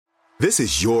This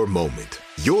is your moment,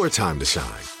 your time to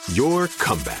shine, your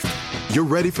comeback. You're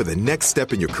ready for the next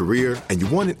step in your career, and you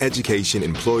want an education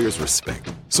employers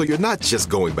respect. So you're not just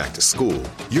going back to school,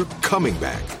 you're coming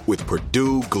back with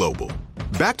Purdue Global.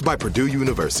 Backed by Purdue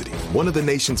University, one of the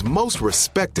nation's most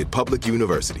respected public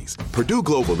universities, Purdue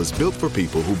Global is built for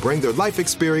people who bring their life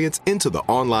experience into the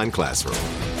online classroom.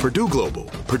 Purdue Global,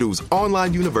 Purdue's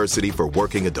online university for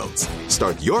working adults.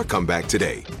 Start your comeback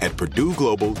today at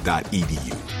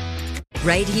purdueglobal.edu.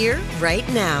 Right here, right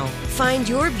now. Find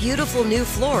your beautiful new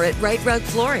floor at Right Rug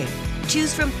Flooring.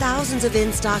 Choose from thousands of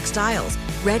in-stock styles,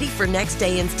 ready for next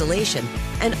day installation,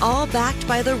 and all backed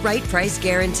by the right price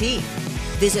guarantee.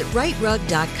 Visit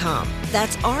rightrug.com.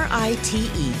 That's RITERUG.com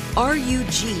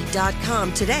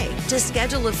today to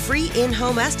schedule a free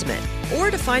in-home estimate or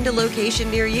to find a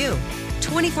location near you.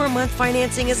 24-month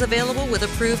financing is available with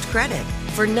approved credit.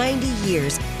 For 90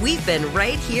 years, we've been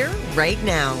right here, right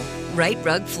now. Right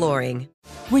Rug Flooring.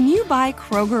 When you buy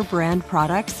Kroger brand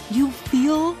products, you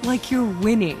feel like you're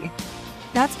winning.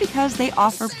 That's because they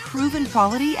offer proven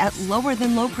quality at lower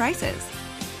than low prices.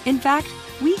 In fact,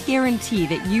 we guarantee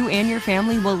that you and your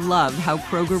family will love how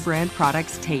Kroger brand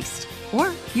products taste,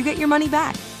 or you get your money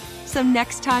back. So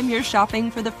next time you're shopping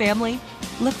for the family,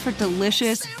 look for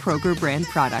delicious Kroger brand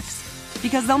products,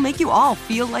 because they'll make you all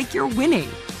feel like you're winning.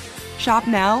 Shop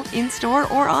now, in-store,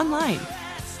 or online.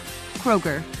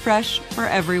 Kroger, fresh for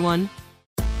everyone.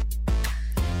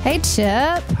 Hey,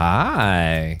 Chip.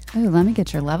 Hi. Ooh, let me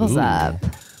get your levels up.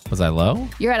 Was I low?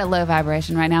 You're at a low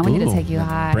vibration right now. We need to take you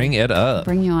high. Bring it up.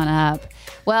 Bring you on up.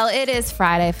 Well, it is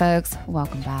Friday, folks.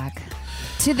 Welcome back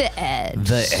to The Edge.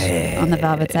 The Edge. On the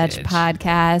Velvet's Edge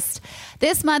podcast.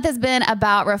 This month has been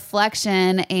about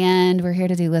reflection, and we're here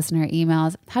to do listener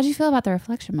emails. How'd you feel about the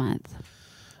reflection month?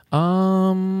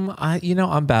 I'm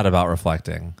bad about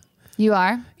reflecting. You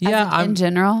are? Yeah. In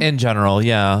general? In general,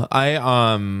 yeah.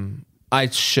 I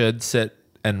should sit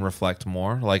and reflect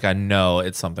more. Like, I know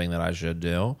it's something that I should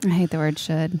do. I hate the word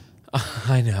should.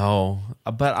 I know.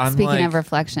 But I'm Speaking of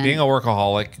reflection. Being a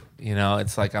workaholic,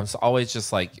 it's like I'm always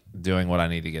just like doing what I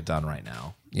need to get done right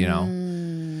now.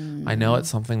 I know it's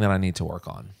something that I need to work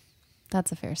on.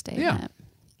 That's a fair statement. Yeah.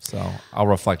 So I'll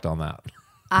reflect on that.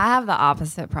 I have the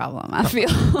opposite problem, I feel.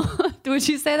 Would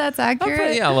you say that's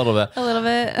accurate? Yeah, a little bit. A little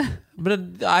bit.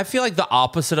 But I feel like the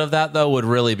opposite of that, though, would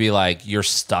really be like you're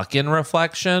stuck in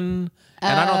reflection.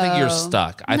 And I don't think you're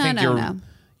stuck. I think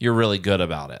you're really good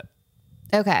about it.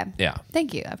 Okay. Yeah.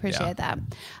 Thank you. I appreciate that.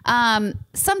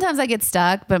 Sometimes I get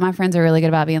stuck, but my friends are really good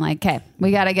about being like, okay,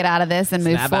 we got to get out of this and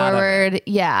move forward.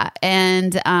 Yeah.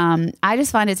 And I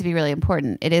just find it to be really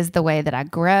important. It is the way that I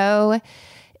grow.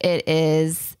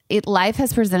 Life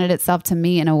has presented itself to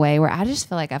me in a way where I just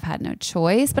feel like I've had no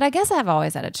choice, but I guess I've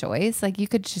always had a choice. Like you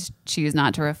could just choose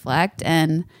not to reflect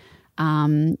and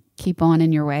keep on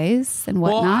in your ways and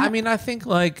whatnot. Well, I mean, I think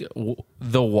like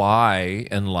the why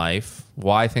in life,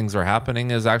 why things are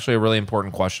happening is actually a really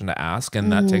important question to ask.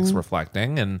 And that takes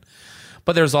reflecting.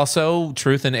 But there's also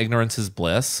truth and ignorance is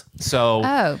bliss.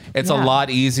 So it's a lot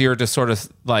easier to sort of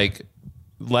like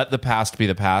let the past be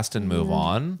the past and move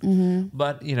on.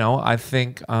 But, I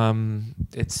think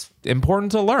it's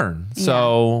important to learn.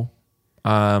 So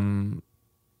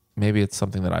maybe it's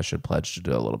something that I should pledge to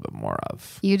do a little bit more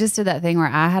of. You just did that thing where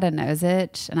I had a nose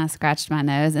itch and I scratched my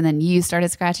nose and then you started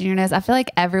scratching your nose. I feel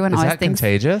like everyone always thinks... Is that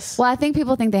contagious? Well, I think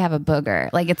people think they have a booger.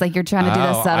 Like it's like you're trying to do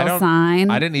the subtle sign.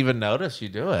 I didn't even notice you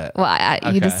do it. Well,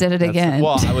 you just did it again.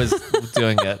 Well, I was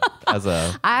doing it as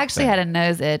a... I actually had a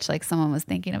nose itch like someone was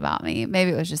thinking about me. Maybe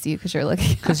it was just you because you're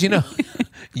looking Because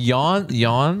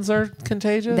yawns are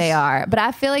contagious? They are. But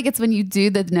I feel like it's when you do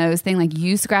the nose thing, like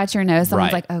you scratch your nose,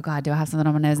 someone's like, oh God, do I have something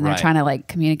on my nose? And they're trying to like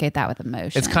communicate that with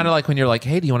emotion. It's kind of like when you're like,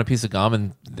 hey, do you want a piece of gum?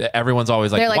 And everyone's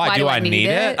always like, why do I need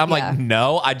it? I'm like,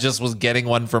 no, I just was getting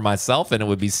one for myself and it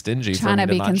would be stingy trying for me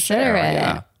to be not considerate.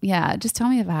 Share. Yeah, just tell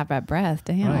me if I have bad breath.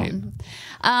 Damn.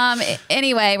 Right.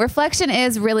 Anyway, reflection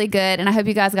is really good. And I hope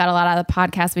you guys got a lot out of the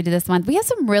podcast we did this month. We have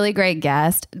some really great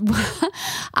guests.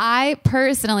 I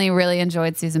personally really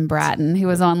enjoyed Susan Bratton, who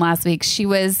was on last week. She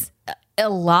was a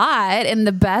lot in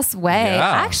the best way. Yeah.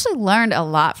 I actually learned a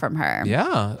lot from her.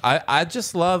 Yeah. I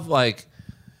just love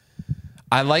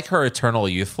I like her eternal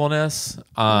youthfulness.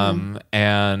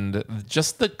 And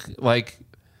just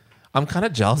I'm kind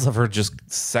of jealous of her just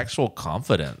sexual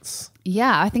confidence.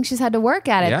 Yeah, I think she's had to work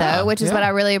at it though, which is what I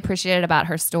really appreciated about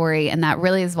her story. And that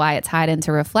really is why it tied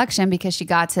into reflection, because she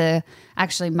got to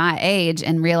actually my age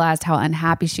and realized how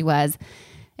unhappy she was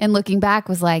and looking back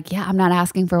was like, yeah, I'm not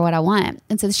asking for what I want.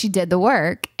 And so she did the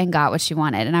work and got what she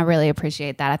wanted. And I really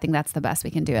appreciate that. I think that's the best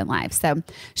we can do in life. So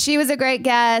she was a great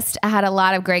guest. I had a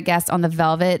lot of great guests on the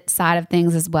Velvet side of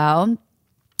things as well.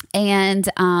 And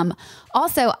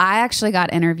also, I actually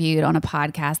got interviewed on a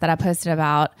podcast that I posted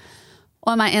about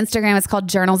on my Instagram. It's called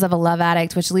Journals of a Love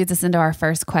Addict, which leads us into our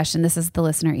first question. This is the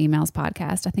listener emails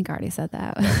podcast. I think I already said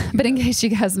that, but in case you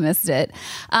guys missed it.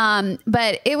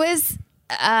 But it was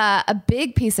a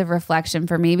big piece of reflection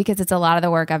for me because it's a lot of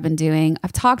the work I've been doing.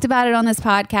 I've talked about it on this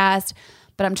podcast,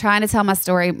 but I'm trying to tell my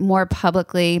story more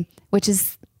publicly, which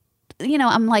is, you know,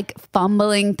 I'm like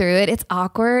fumbling through it. It's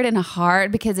awkward and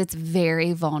hard because it's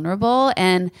very vulnerable.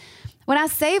 And when I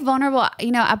say vulnerable,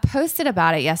 you know, I posted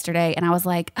about it yesterday and I was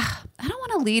like, I don't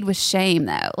want to lead with shame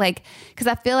though. Like, cause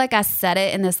I feel like I said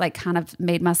it in this like kind of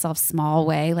made myself small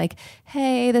way. Like,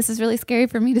 hey, this is really scary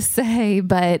for me to say,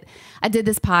 but I did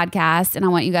this podcast and I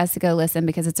want you guys to go listen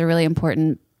because it's a really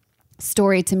important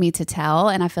story to me to tell.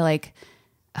 And I feel like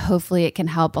hopefully it can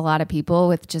help a lot of people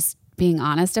with just being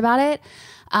honest about it.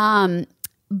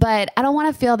 But I don't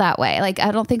want to feel that way. Like,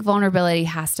 I don't think vulnerability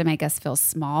has to make us feel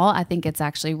small. I think it's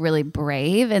actually really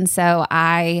brave. And so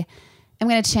I am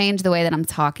going to change the way that I'm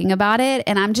talking about it.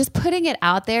 And I'm just putting it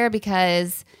out there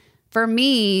because for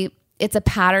me, it's a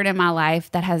pattern in my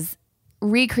life that has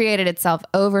recreated itself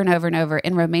over and over and over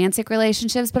in romantic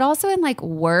relationships, but also in like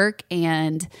work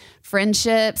and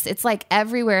friendships. It's like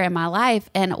everywhere in my life.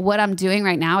 And what I'm doing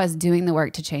right now is doing the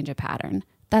work to change a pattern.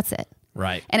 That's it.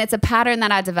 Right. And it's a pattern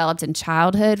that I developed in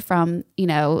childhood from, you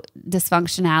know,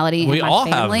 dysfunctionality We in my all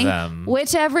family, have them.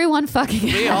 which everyone fucking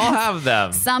We has. all have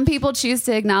them. Some people choose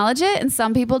to acknowledge it and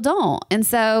some people don't. And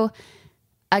so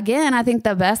again, I think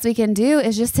the best we can do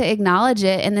is just to acknowledge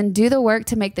it and then do the work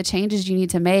to make the changes you need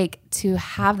to make to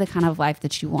have the kind of life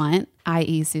that you want,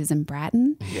 i.e. Susan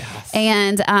Bratton. Yes.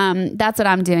 And that's what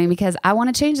I'm doing because I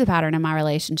want to change the pattern in my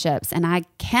relationships and I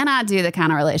cannot do the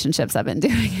kind of relationships I've been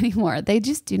doing anymore. They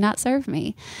just do not serve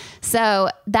me. So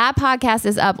that podcast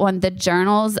is up on the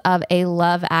Journals of a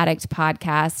Love Addict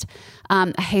podcast.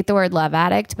 I hate the word love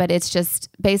addict, but it's just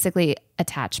basically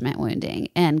attachment wounding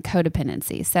and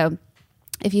codependency. So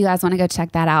if you guys want to go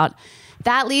check that out.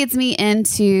 That leads me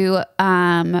into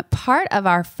part of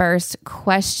our first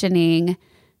questioning.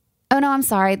 Oh, no, I'm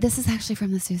sorry. This is actually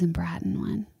from the Susan Bratton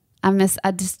one.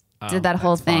 I just did that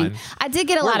whole thing. fine. I did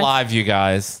get a We're lot of live, you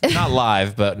guys. Not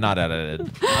live, but not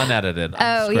edited. Unedited.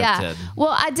 Oh yeah. Unscripted.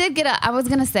 Well, I did get I was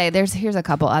going to say here's a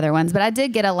couple other ones, but I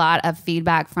did get a lot of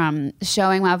feedback from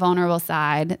showing my vulnerable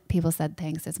side. People said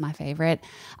thanks. It's my favorite.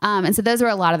 And so those were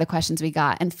a lot of the questions we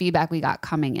got and feedback we got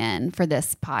coming in for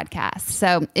this podcast.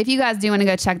 So if you guys do want to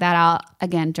go check that out,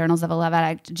 again, Journals of a Love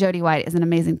Addict. Jody White is an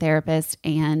amazing therapist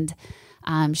and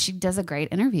she does a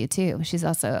great interview too. She's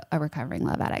also a recovering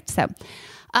love addict. So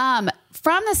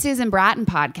from the Susan Bratton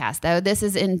podcast, though, this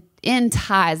is in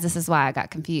ties. This is why I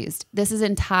got confused. This is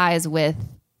in ties with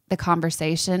the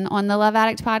conversation on the Love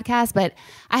Addict podcast. But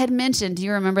I had mentioned, do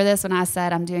you remember this when I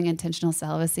said I'm doing intentional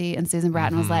celibacy? And Susan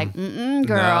Bratton was like, girl,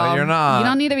 No, you're not. You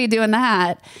don't need to be doing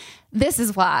that. This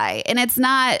is why. And it's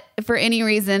not for any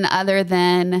reason other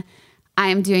than I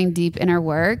am doing deep inner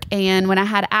work. And when I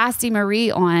had Asti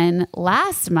Marie on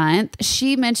last month,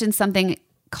 she mentioned something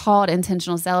called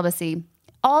intentional celibacy.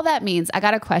 All that means, I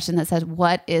got a question that says,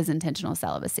 what is intentional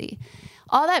celibacy?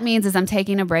 All that means is I'm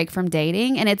taking a break from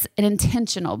dating and it's an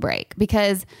intentional break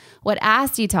because what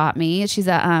Asti taught me, she's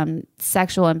a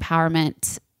sexual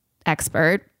empowerment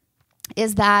expert,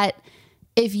 is that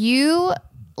if you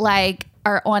like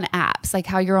are on apps, like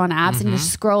how you're on apps and you're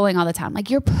scrolling all the time,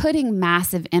 like you're putting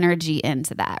massive energy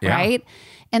into that, right?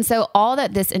 And so all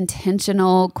that this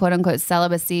intentional quote unquote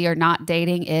celibacy or not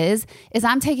dating is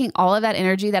I'm taking all of that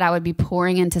energy that I would be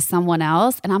pouring into someone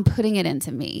else and I'm putting it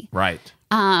into me. Right.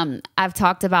 I've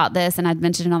talked about this and I'd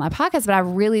mentioned it on my podcast, but I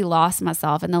really lost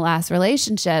myself in the last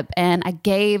relationship and I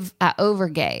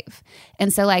overgave.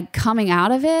 And so like coming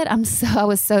out of it, I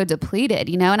was so depleted,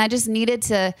 you know, and I just needed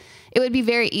to, it would be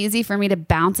very easy for me to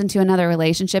bounce into another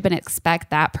relationship and expect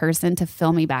that person to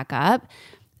fill me back up.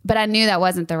 But I knew that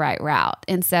wasn't the right route.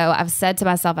 And so I've said to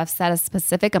myself, I've set a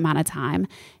specific amount of time.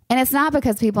 And it's not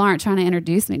because people aren't trying to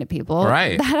introduce me to people.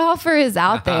 Right. That offer is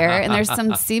out there. And there's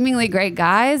some seemingly great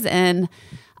guys. And,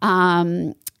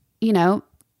 you know,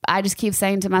 I just keep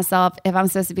saying to myself, if I'm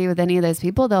supposed to be with any of those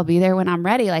people, they'll be there when I'm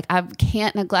ready. Like I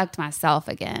can't neglect myself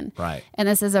again. Right. And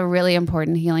this is a really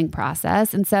important healing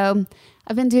process. And so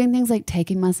I've been doing things like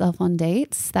taking myself on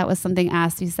dates. That was something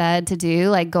Asti said to do,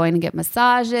 like going to get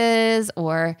massages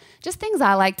or just things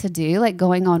I like to do, like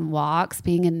going on walks,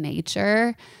 being in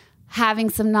nature. having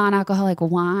some non-alcoholic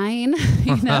wine,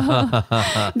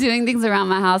 doing things around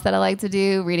my house that I like to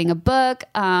do, reading a book.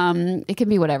 It can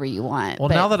be whatever you want. Well,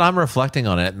 now that I'm reflecting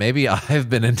on it, maybe I've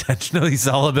been intentionally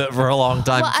celibate for a long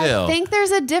time too. I think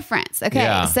there's a difference. Okay.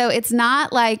 Yeah. So it's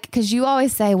not like, because you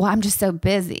always say, well, I'm just so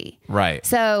busy. Right.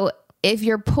 So if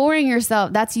you're pouring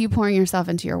yourself, that's you pouring yourself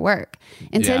into your work.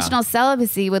 Intentional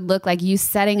celibacy would look like you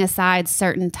setting aside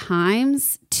certain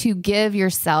times to give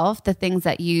yourself the things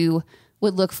that you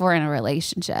would look for in a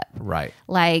relationship. Right.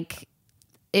 Like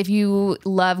if you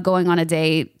love going on a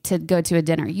date to go to a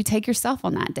dinner, you take yourself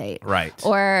on that date. Right.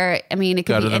 Or, I mean, it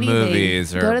could Go be to the anything.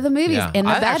 movies. Go to the movies in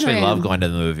the I bedroom. actually love going to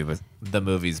the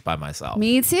movies by myself.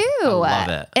 Me too. I love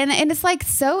it. And it's like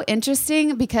so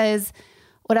interesting because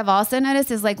what I've also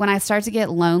noticed is like when I start to get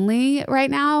lonely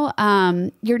right now,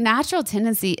 your natural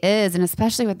tendency is, and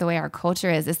especially with the way our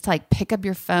culture is to like pick up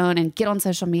your phone and get on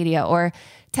social media or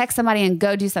text somebody and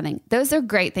go do something. Those are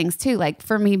great things too. Like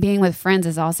for me, being with friends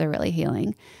is also really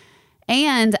healing.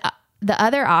 And the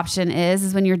other option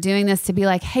is when you're doing this to be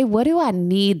like, hey, what do I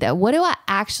need though? What do I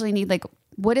actually need? Like,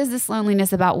 what is this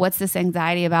loneliness about? What's this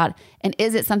anxiety about? And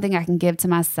is it something I can give to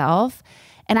myself?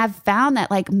 And I've found that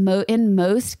like in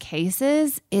most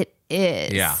cases, it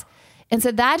is. Yeah. And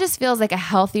so that just feels like a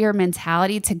healthier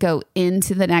mentality to go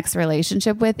into the next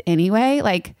relationship with anyway,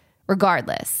 like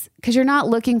regardless, because you're not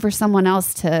looking for someone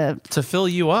else to fill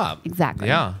you up. Exactly.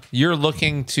 Yeah. You're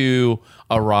looking to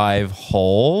arrive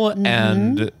whole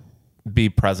and be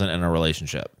present in a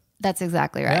relationship. That's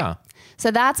exactly right. Yeah. So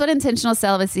that's what intentional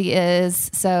celibacy is.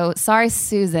 So sorry,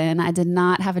 Susan, I did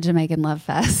not have a Jamaican love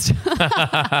fest,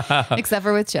 except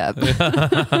for with Chip.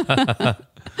 It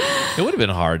would have been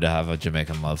hard to have a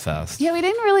Jamaican love fest. Yeah, we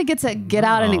didn't really get to get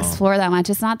out and explore that much.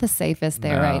 It's not the safest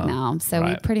there right now. So we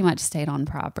Right. pretty much stayed on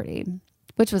property,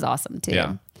 which was awesome too.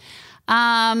 Yeah.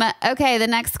 Okay, the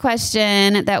next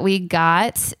question that we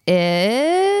got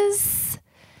is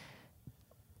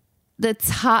the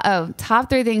top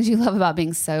 3 things you love about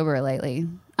being sober lately.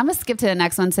 I'm going to skip to the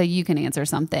next one so you can answer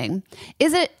something.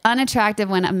 Is it unattractive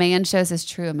when a man shows his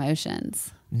true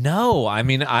emotions? No, I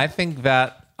mean, I think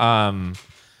that,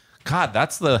 God,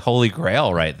 that's the holy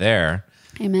grail right there.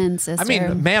 Amen, sister. I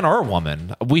mean, man or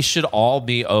woman, we should all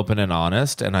be open and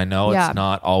honest. And I know Yeah. it's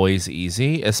not always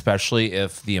easy, especially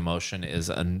if the emotion is,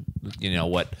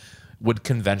 what would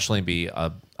conventionally be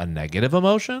a negative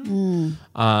emotion.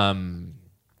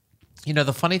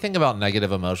 The funny thing about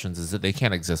negative emotions is that they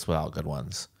can't exist without good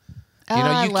ones.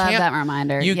 I love that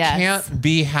reminder. You Yes. can't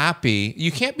be happy.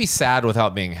 You can't be sad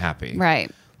without being happy.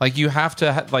 Right. Like you have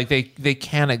to, they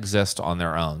can't exist on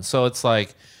their own. So it's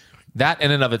like that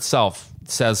in and of itself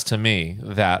says to me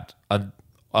that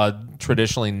a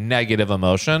traditionally negative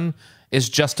emotion is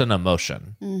just an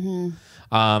emotion.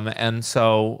 And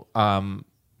so,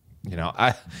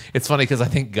 it's funny because I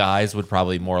think guys would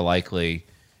probably more likely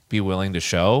be willing to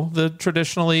show the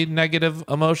traditionally negative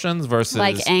emotions versus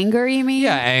Like anger, you mean?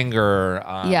 Yeah, anger.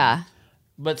 Yeah.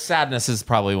 But sadness is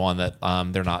probably one that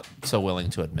they're not so willing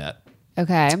to admit.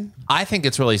 Okay. I think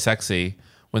it's really sexy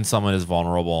when someone is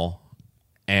vulnerable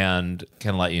and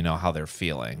can let you know how they're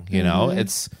feeling. You know,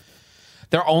 it's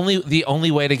the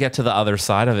only way to get to the other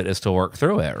side of it is to work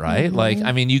through it, right? Like,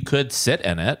 I mean, you could sit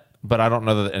in it, but I don't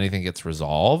know that anything gets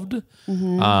resolved.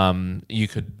 You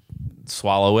could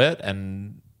swallow it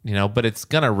and, but it's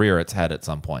going to rear its head at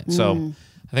some point. So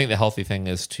I think the healthy thing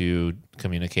is to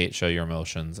communicate, show your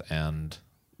emotions, and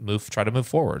try to move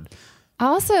forward. I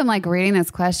also am like reading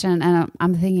this question and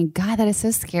I'm thinking, God, that is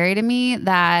so scary to me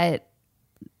that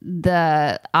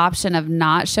the option of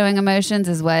not showing emotions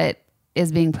is what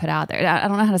is being put out there. I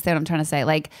don't know how to say what I'm trying to say.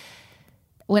 Like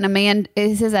when a man,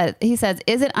 he says,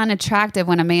 is it unattractive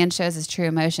when a man shows his true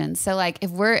emotions? So like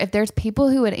if there's people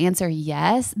who would answer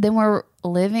yes, then we're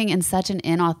living in such an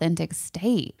inauthentic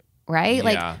state, right? Yeah.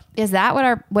 Like, is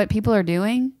that what people are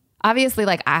doing? Obviously,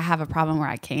 like I have a problem where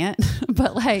I can't,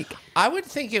 but like I would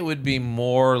think it would be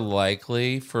more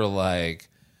likely for like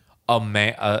a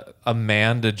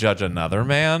man to judge another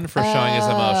man for showing his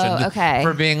emotion, okay.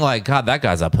 for being like, God, that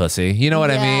guy's a pussy. You know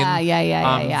what I mean?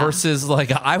 Yeah. Versus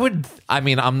like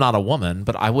I'm not a woman,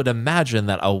 but I would imagine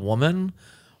that a woman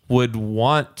would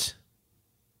want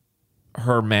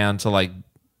her man to like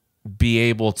be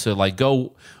able to like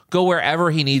go wherever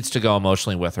he needs to go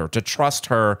emotionally with her, to trust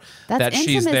her that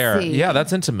she's there. Yeah,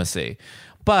 that's intimacy.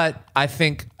 But I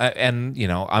think, and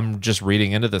I'm just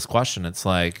reading into this question. It's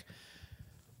like,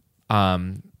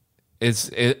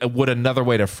 would another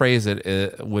way to phrase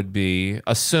it would be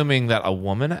assuming that a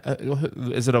woman,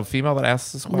 is it a female that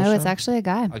asks this question? No, it's actually a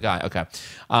guy. A guy, okay.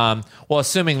 Well,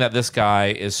 assuming that this guy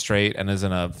is straight and is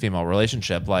in a female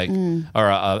relationship, or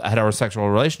a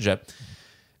heterosexual relationship,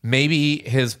 maybe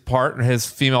his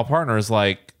female partner is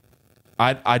like,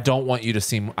 I don't want you to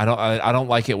seem, I don't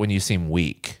like it when you seem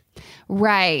weak.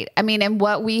 Right. I mean, and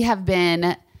what we have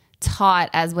been taught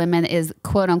as women is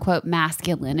quote unquote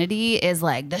masculinity is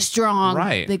like the strong,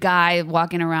 the guy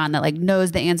walking around that like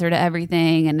knows the answer to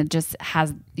everything and it just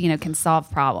has, can solve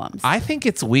problems. I think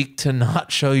it's weak to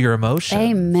not show your emotion.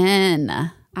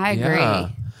 Amen. I agree. Yeah.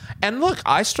 And look,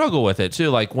 I struggle with it too.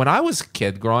 Like when I was a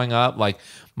kid growing up, like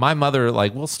my mother,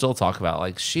 like we'll still talk about,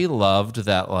 like she loved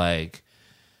that, like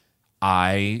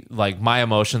my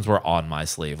emotions were on my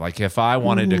sleeve. Like if I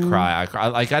wanted to cry, I cry.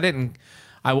 Like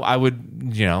I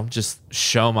would, just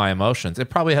show my emotions. It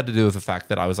probably had to do with the fact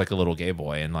that I was like a little gay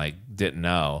boy and like didn't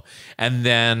know. And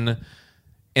then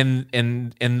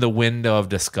in the window of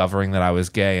discovering that I was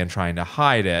gay and trying to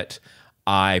hide it,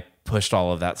 I pushed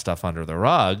all of that stuff under the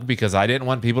rug because I didn't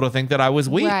want people to think that I was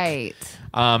weak. Right.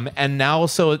 And now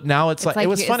it's like it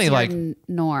was funny. Like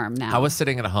norm now. I was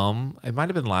sitting at home. It might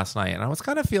have been last night, and I was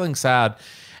kind of feeling sad,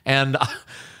 and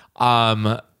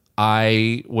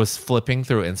I was flipping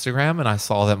through Instagram and I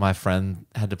saw that my friend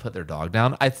had to put their dog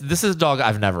down. This is a dog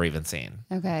I've never even seen.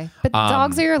 Okay. But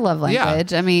dogs are your love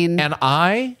language. Yeah. I mean. And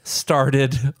I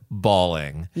started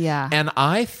bawling. Yeah. And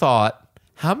I thought,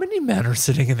 how many men are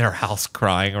sitting in their house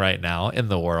crying right now in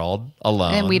the world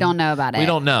alone? And we don't know about it. We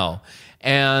don't know.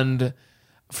 And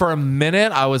for a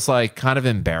minute, I was like kind of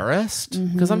embarrassed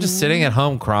because I'm just sitting at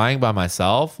home crying by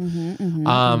myself.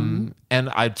 And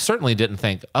I certainly didn't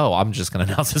think, oh, I'm just going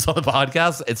to announce this on the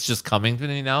podcast. It's just coming to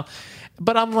me now.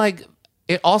 But I'm like,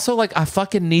 it also like I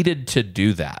fucking needed to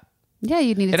do that. Yeah,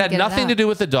 you needed to get it out. It had nothing to do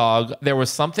with the dog. There was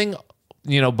something,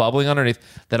 bubbling underneath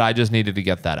that I just needed to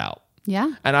get that out.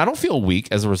 Yeah. And I don't feel weak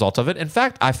as a result of it. In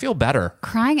fact, I feel better.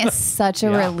 Crying is such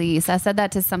a release. I said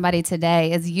that to somebody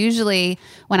today. Is usually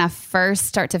when I first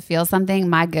start to feel something,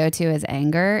 my go-to is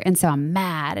anger. And so I'm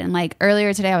mad. And like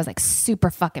earlier today, I was like super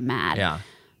fucking mad. Yeah.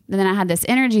 And then I had this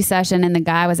energy session and the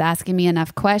guy was asking me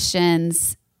enough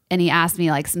questions and he asked me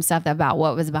like some stuff about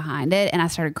what was behind it. And I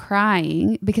started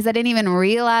crying because I didn't even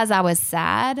realize I was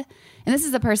sad. And this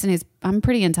is a person I'm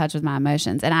pretty in touch with my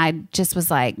emotions. And I just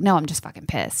was like, no, I'm just fucking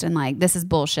pissed. And like, this is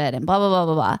bullshit and blah, blah, blah,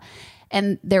 blah, blah.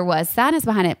 And there was sadness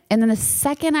behind it. And then the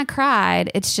second I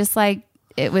cried, it's just like,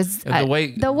 it was the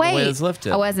weight is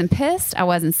lifted. I wasn't pissed. I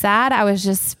wasn't sad. I was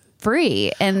just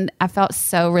free. And I felt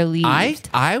so relieved.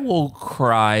 I will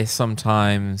cry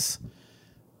sometimes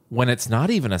when it's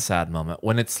not even a sad moment,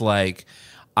 when it's like,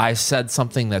 I said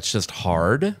something that's just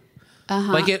hard.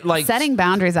 Like setting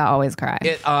boundaries, I always cry.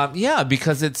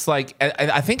 Because it's like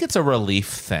I think it's a relief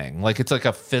thing. Like it's like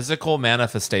a physical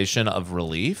manifestation of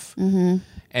relief,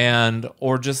 and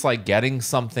or just like getting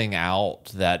something out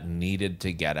that needed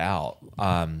to get out.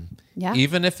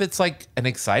 Even if it's like an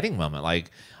exciting moment,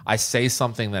 like I say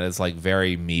something that is like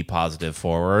very me positive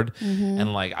forward,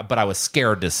 and like, but I was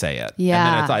scared to say it.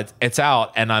 Yeah, and then it's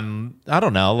out, and I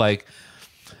don't know, like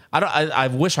I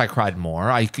wish I cried more.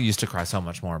 I used to cry so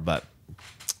much more, but.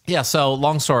 Yeah, so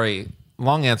long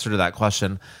answer to that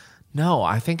question. No,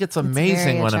 I think it's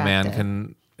amazing when a man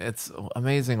can. It's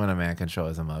amazing when a man can show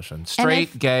his emotions.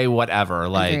 Straight, gay, whatever.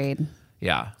 Like, agreed.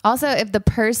 Yeah. Also, if the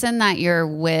person that you're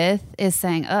with is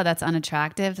saying, "Oh, that's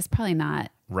unattractive," that's probably not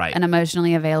an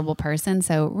emotionally available person.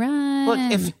 So run.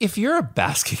 Look, if you're a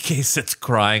basket case that's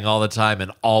crying all the time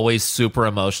and always super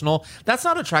emotional, that's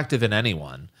not attractive in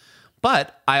anyone.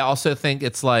 But I also think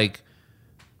it's like.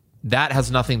 That has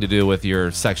nothing to do with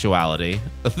your sexuality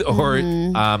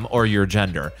or your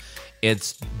gender.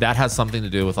 That has something to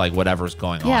do with like whatever's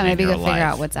going on. Yeah, maybe in your go life. figure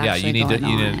out what's actually going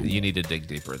on. You need to dig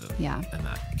deeper in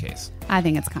that case. I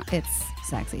think it's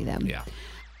sexy though. Yeah.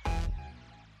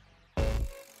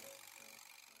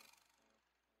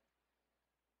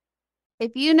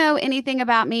 If you know anything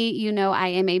about me, you know I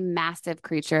am a massive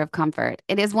creature of comfort.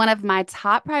 It is one of my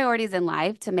top priorities in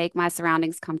life to make my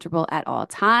surroundings comfortable at all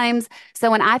times.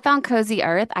 So when I found Cozy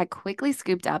Earth, I quickly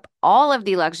scooped up all of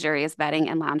the luxurious bedding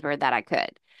and loungewear that I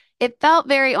could. It felt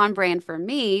very on brand for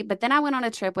me, but then I went on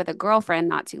a trip with a girlfriend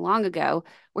not too long ago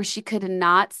where she could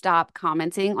not stop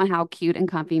commenting on how cute and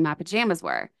comfy my pajamas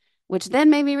were, which then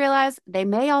made me realize they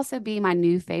may also be my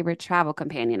new favorite travel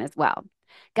companion as well.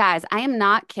 Guys, I am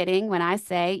not kidding when I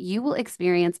say you will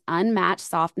experience unmatched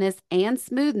softness and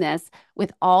smoothness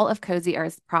with all of Cozy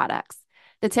Earth's products.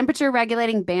 The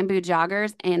temperature-regulating bamboo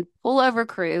joggers and pullover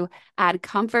crew add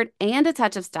comfort and a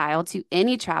touch of style to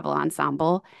any travel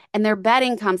ensemble, and their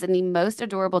bedding comes in the most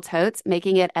adorable totes,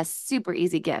 making it a super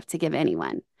easy gift to give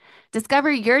anyone.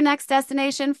 Discover your next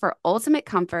destination for ultimate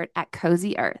comfort at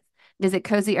Cozy Earth. Visit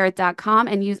CozyEarth.com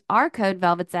and use our code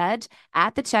Velvet's Edge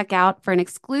at the checkout for an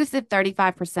exclusive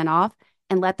 35% off,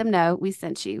 and let them know we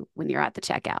sent you when you're at the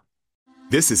checkout.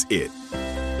 This is it.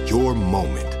 Your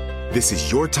moment. This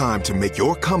is your time to make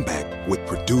your comeback with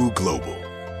Purdue Global.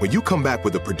 When you come back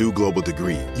with a Purdue Global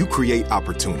degree, you create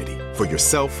opportunity for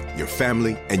yourself, your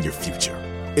family, and your future.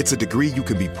 It's a degree you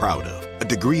can be proud of, a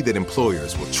degree that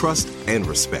employers will trust and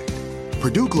respect.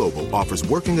 Purdue Global offers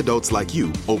working adults like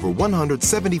you over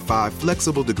 175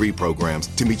 flexible degree programs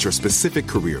to meet your specific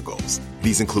career goals.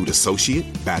 These include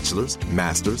associate, bachelor's,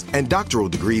 master's, and doctoral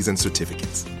degrees and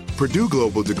certificates. Purdue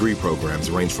Global degree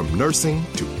programs range from nursing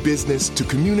to business to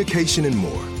communication and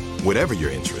more. Whatever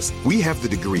your interest, we have the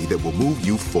degree that will move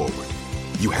you forward.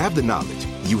 You have the knowledge,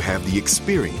 you have the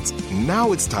experience.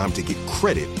 Now it's time to get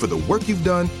credit for the work you've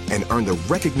done and earn the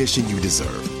recognition you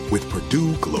deserve with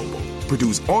Purdue Global,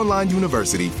 Purdue's online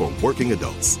university for working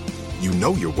adults. You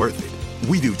know you're worth it.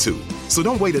 We do too. So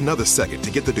don't wait another second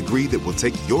to get the degree that will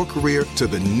take your career to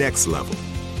the next level.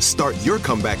 Start your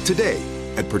comeback today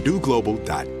at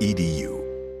purdueglobal.edu.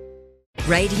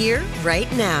 Right here,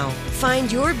 right now. Find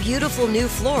your beautiful new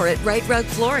floor at Right Rug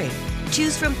Flooring.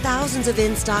 Choose from thousands of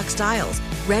in-stock styles,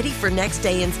 ready for next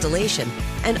day installation,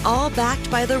 and all backed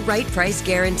by the right price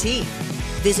guarantee.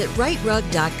 Visit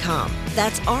rightrug.com.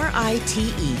 That's RITERUG.com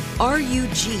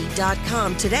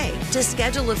today to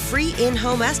schedule a free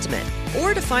in-home estimate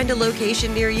or to find a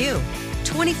location near you.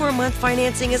 24-month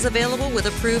financing is available with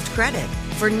approved credit.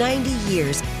 For 90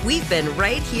 years, we've been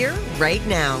right here, right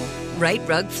now. Right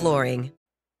Rug Flooring.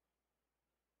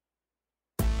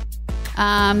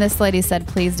 This lady said,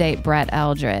 please date Brett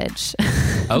Eldridge.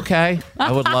 Okay.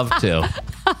 I would love to.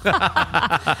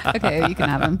 Okay, you can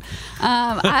have him.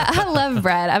 I love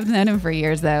Brett. I've known him for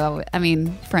years, though. I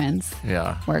mean, friends.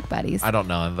 Yeah. Work buddies. I don't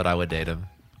know him, but I would date him.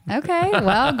 Okay,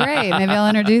 well, great. Maybe I'll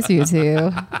introduce you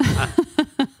to.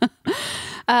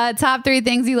 Top 3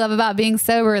 things you love about being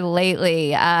sober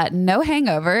lately. No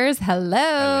hangovers.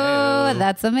 Hello.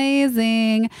 That's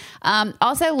amazing.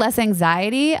 Also, less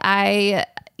anxiety.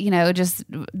 Just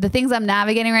the things I'm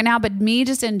navigating right now, but me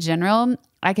just in general,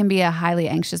 I can be a highly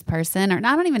anxious person, or I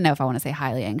don't even know if I want to say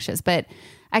highly anxious, but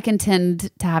I can tend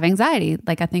to have anxiety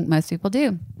like I think most people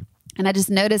do. And I just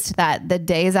noticed that the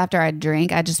days after I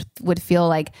drink, I just would feel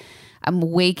like I'm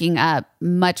waking up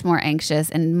much more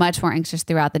anxious and much more anxious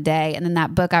throughout the day. And then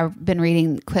that book I've been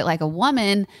reading, Quit Like a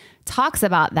Woman, talks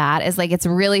about that. It's like, it's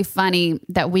really funny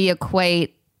that we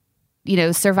equate,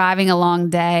 surviving a long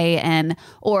day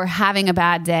or having a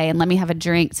bad day and let me have a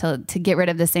drink to get rid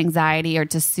of this anxiety or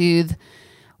to soothe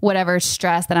whatever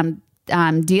stress that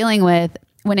I'm dealing with,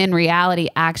 when in reality,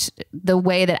 the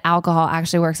way that alcohol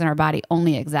actually works in our body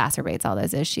only exacerbates all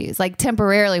those issues. Like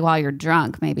temporarily while you're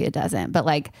drunk, maybe it doesn't, but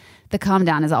like the calm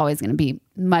down is always going to be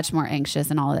much more anxious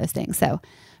and all of those things. So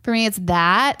for me, it's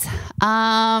that.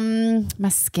 My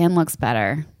skin looks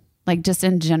better. Like just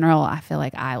in general, I feel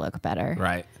like I look better.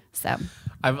 Right. So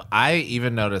I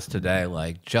even noticed today,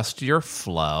 like just your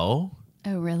flow.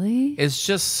 Oh, really? It's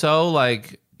just so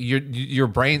like your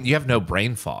brain, you have no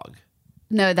brain fog.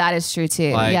 No, that is true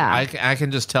too. Like, yeah. I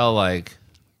can just tell like.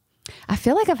 I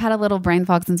feel like I've had a little brain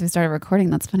fog since we started recording.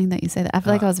 That's funny that you say that. I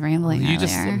feel like I was rambling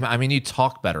earlier. You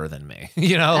talk better than me.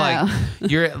 Like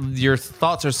your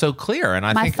thoughts are so clear, and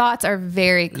my thoughts are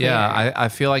very clear. Yeah, I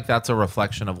feel like that's a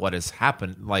reflection of what has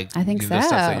happened. Like I think so. The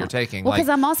steps that you're taking. Well, because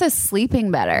I'm also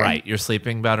sleeping better. Right, you're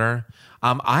sleeping better.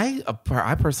 I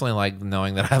personally like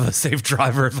knowing that I have a safe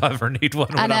driver if I ever need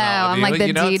one. I know. I'm like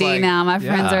the DD now. My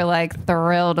friends are like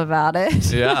thrilled about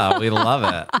it. Yeah, we love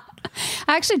it.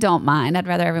 I actually don't mind. I'd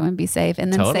rather everyone be safe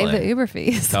and then save the Uber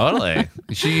fees. Totally.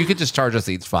 You could just charge us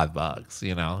each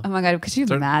 $5, Oh my God. Could you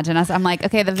imagine us? I'm like,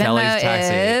 okay, the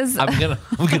Venmo is. I'm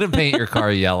gonna paint your car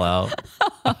yellow.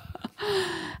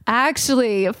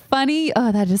 Actually, funny.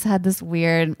 Oh, that just had this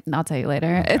weird. I'll tell you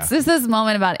later. Okay. It's just this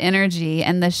moment about energy,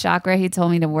 and the chakra he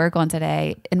told me to work on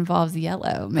today involves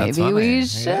yellow. Maybe we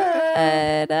should.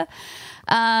 Yeah.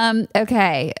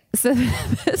 Okay, so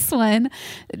this one.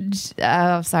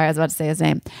 Oh, sorry, I was about to say his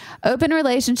name. Open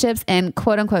relationships and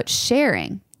quote unquote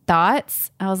sharing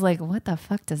thoughts. I was like, what the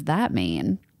fuck does that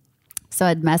mean? So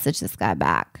I'd message this guy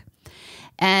back.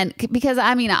 And because,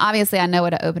 obviously I know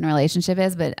what an open relationship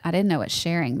is, but I didn't know what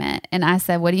sharing meant. And I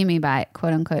said, what do you mean by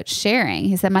quote unquote sharing?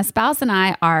 He said, my spouse and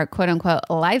I are quote unquote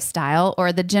lifestyle,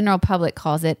 or the general public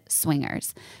calls it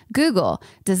swingers. Google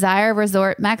Desire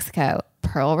Resort Mexico.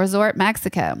 Pearl Resort,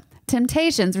 Mexico.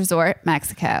 Temptations Resort,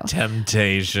 Mexico.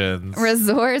 Temptations.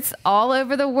 Resorts all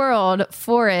over the world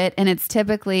for it, and it's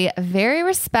typically very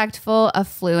respectful,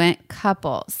 affluent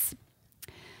couples.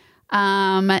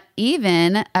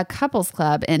 Even a couples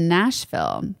club in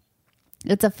Nashville.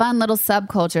 It's a fun little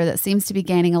subculture that seems to be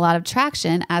gaining a lot of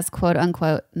traction as quote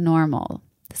unquote normal.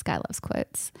 This guy loves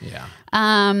quotes. Yeah.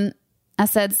 I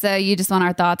said, so you just want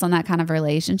our thoughts on that kind of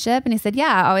relationship? And he said,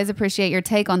 yeah, I always appreciate your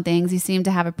take on things. You seem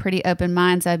to have a pretty open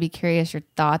mind, so I'd be curious your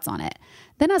thoughts on it.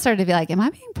 Then I started to be like, am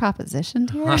I being propositioned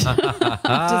here?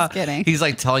 Just kidding. He's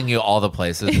like telling you all the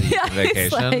places that you can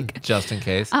vacation, like, just in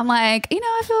case. I'm like,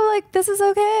 I feel like this is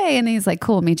okay. And he's like,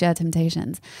 cool, meet you at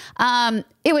Temptations.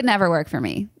 It would never work for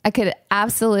me. I could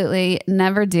absolutely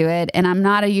never do it. And I'm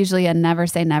not usually a never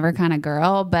say never kind of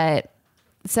girl, but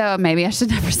so maybe I should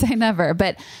never say never.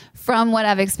 But from what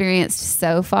I've experienced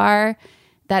so far,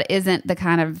 that isn't the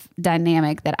kind of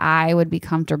dynamic that I would be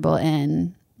comfortable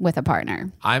in with a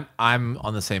partner. I'm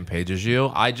on the same page as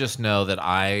you. I just know that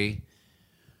I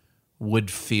would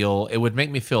feel, it would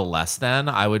make me feel less than.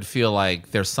 I would feel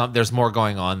like there's more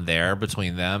going on there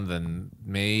between them than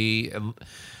me.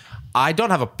 I don't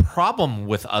have a problem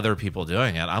with other people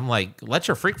doing it. I'm like, let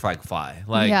your freak flag fly.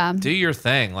 Like, do your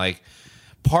thing. Like,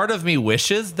 part of me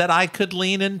wishes that I could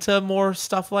lean into more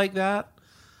stuff like that.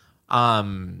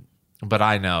 But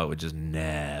I know it would just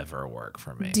never work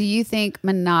for me. Do you think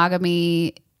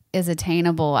monogamy is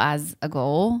attainable as a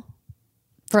goal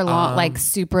for long, like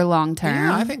super long term?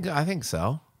 Yeah, I think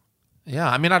so. Yeah.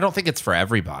 I mean, I don't think it's for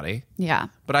everybody. Yeah.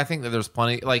 But I think that there's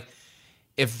plenty, like,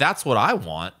 if that's what I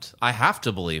want, I have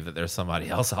to believe that there's somebody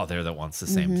else out there that wants the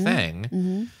same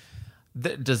thing.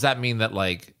 Does that mean that,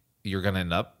 like, you're going to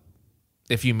end up,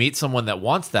 if you meet someone that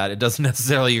wants that, it doesn't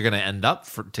necessarily you're going to end up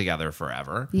together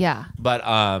forever. Yeah. But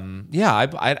yeah,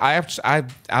 I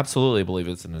absolutely believe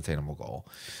it's an attainable goal.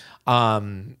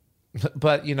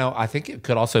 But I think it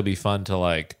could also be fun to,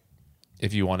 like,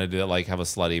 if you wanted to, like, have a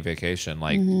slutty vacation,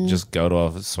 like just go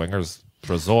to a swingers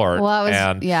resort. Well,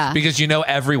 because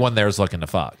everyone there is looking to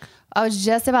fuck. I was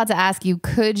just about to ask you,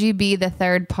 could you be the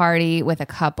third party with a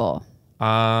couple?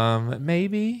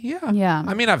 Maybe. Yeah. Yeah.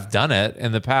 I mean, I've done it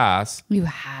in the past. You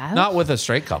have? Not with a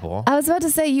straight couple. I was about to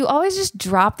say, you always just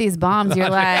drop these bombs. You're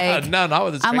like, no, not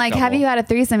with a straight couple. I'm like, have you had a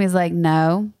threesome? He's like,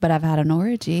 no, but I've had an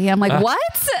orgy. I'm like,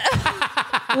 what?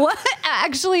 What?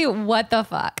 Actually, what the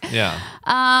fuck? Yeah.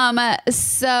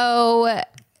 So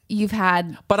you've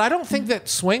had, but I don't think that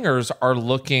swingers are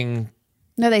looking.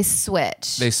 No, they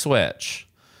switch. They switch.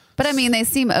 But I mean, they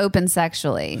seem open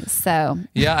sexually, so.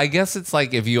 Yeah, I guess it's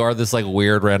like if you are this, like,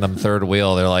 weird random third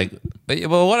wheel, they're like,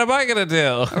 well, what am I going to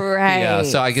do? Right. Yeah,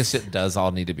 so I guess it does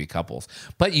all need to be couples.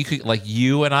 But you could, like,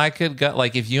 you and I could go,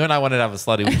 like, if you and I wanted to have a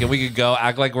slutty weekend, we could go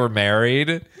act like we're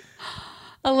married.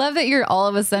 I love that you're all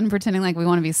of a sudden pretending like we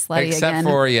want to be slutty Except again.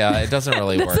 for, it doesn't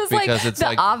really work is because like it's the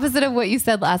like opposite of what you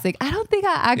said last week. I don't think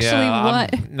I actually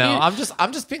want.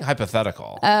 I'm just being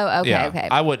hypothetical. Oh, okay, okay.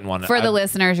 I wouldn't want to. For the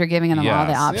listeners, you're giving them all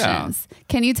the options. Yeah.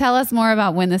 Can you tell us more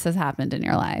about when this has happened in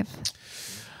your life?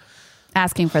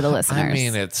 Asking for the listeners. I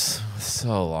mean, it's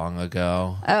so long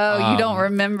ago. Oh, you don't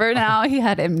remember now? He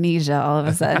had amnesia all of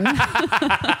a sudden.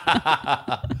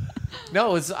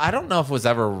 No, I don't know if it was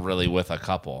ever really with a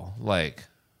couple. Like,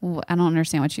 I don't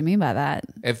understand what you mean by that.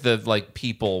 If the, like,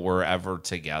 people were ever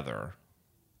together.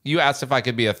 You asked if I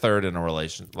could be a third in a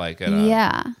relation, like, with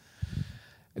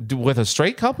a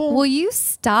straight couple? Will you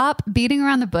stop beating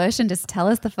around the bush and just tell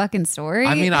us the fucking story?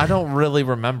 I mean, I don't really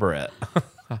remember it.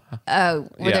 Oh,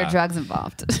 were there drugs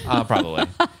involved? Probably.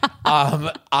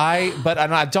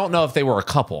 I don't know if they were a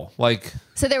couple. Like,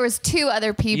 so there was two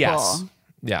other people.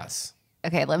 Yes.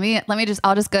 Okay,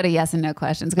 I'll just go to yes and no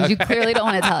questions because you clearly don't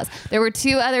want to tell us. There were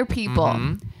two other people.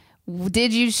 Mm-hmm.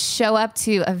 Did you show up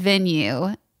to a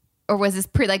venue, or was this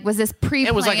pre-planned?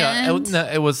 It was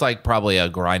it was like probably a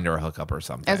Grindr hookup or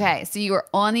something. Okay, so you were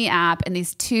on the app, and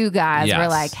these two guys were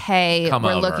like, "Hey,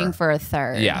 we're looking for a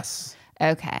third." Yes.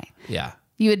 Okay. Yeah.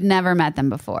 You had never met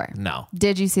them before. No.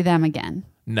 Did you see them again?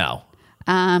 No.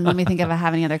 Let me think if I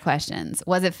have any other questions.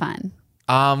 Was it fun?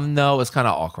 No, it was kind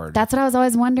of awkward. That's what I was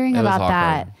always wondering about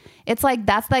that. It's like,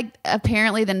 that's like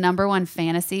apparently the number one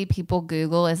fantasy people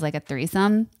Google is like a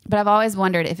threesome. But I've always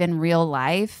wondered if in real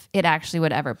life it actually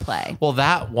would ever play. Well,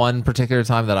 that one particular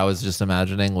time that I was just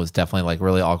imagining was definitely like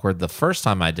really awkward. The first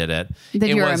time I did it. That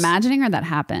you were imagining or that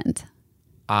happened?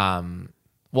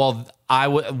 Well,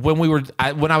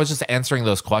 when I was just answering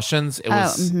those questions, it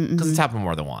was because it's happened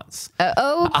more than once.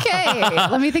 Okay,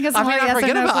 let me think of some more yes or no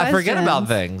questions. I forget about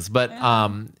things, but yeah,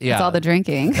 it's all the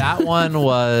drinking. That one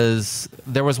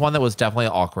there was one that was definitely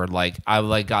awkward. Like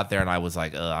I got there and I was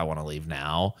like, I want to leave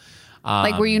now.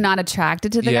 Like, were you not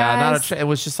attracted to the guys? It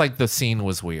was just like the scene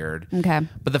was weird. Okay.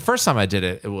 But the first time I did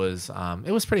it, it was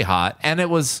pretty hot, and it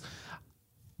was.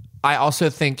 I also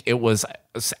think it was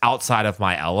outside of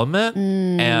my element,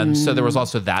 and so there was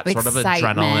also that sort of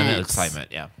adrenaline and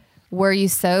excitement. Yeah. Were you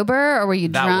sober or were you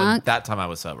drunk? That time I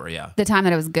was sober. Yeah. The time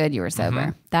that it was good, you were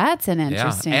sober. That's an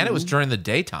interesting. Yeah. And it was during the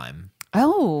daytime.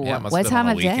 Oh, Yeah, it must what have been time on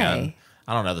a of weekend. day?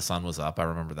 I don't know. The sun was up. I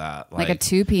remember that. Like a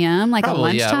 2 p.m., like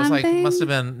probably, a lunchtime it was like thing? must have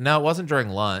been. No, it wasn't during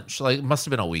lunch. Like it must have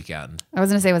been a weekend. I was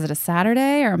going to say, was it a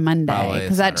Saturday or a Monday? Probably a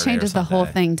Because that Saturday or changes the whole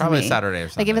Sunday. thing to Probably me. Saturday or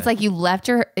Like if it's Sunday. like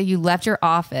you left your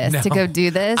office to go do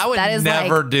this, I would that is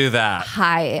never like do that.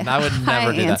 high. I would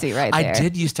never do ante that. right there. I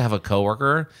did used to have a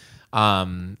coworker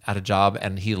at a job,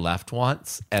 and he left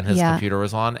once, and his Yeah. computer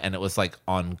was on, and it was like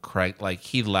on Craig. Like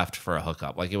he left for a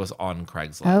hookup. Like it was on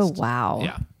Craigslist. Oh, wow.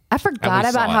 Yeah. I forgot And we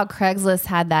about saw how it. Craigslist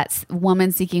had that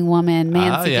woman seeking woman,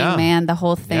 man Oh, seeking yeah. man, the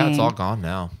whole thing. Yeah, it's all gone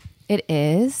now. It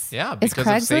is? Yeah, Is because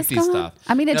Craigslist of safety gone? stuff.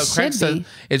 I mean, it No, should Craigslist- be.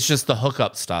 It's just the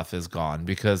hookup stuff is gone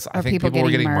because I Or think people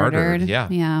were getting murdered. Yeah.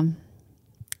 Yeah.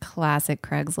 Classic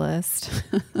Craigslist.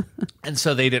 And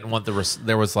so they didn't want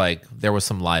there was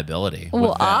some liability. with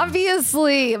Well, them.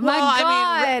 obviously. My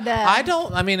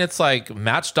God. I mean, it's like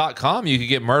Match.com. You could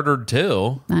get murdered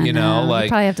too. I You know. know, You like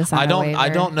probably have to sign a I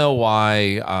waiver. don't know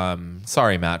why.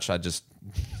 Sorry, Match.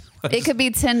 It could be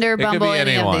Tinder, could Bumble, be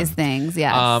any of anyone. these things.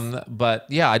 Yes. But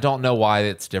yeah, I don't know why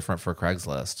it's different for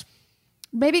Craigslist.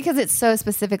 Maybe because it's so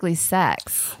specifically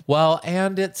sex. Well,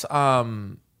 and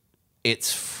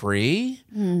it's free,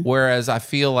 whereas I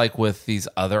feel like with these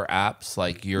other apps,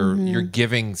 like you're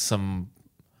giving some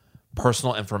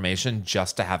personal information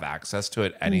just to have access to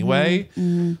it anyway.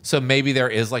 So maybe there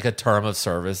is like a term of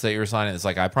service that you're signing. It's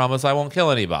like, I promise I won't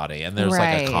kill anybody, and there's like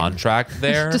Right. a contract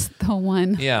there. Just the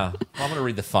one. Yeah, well, I'm gonna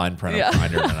read the fine print of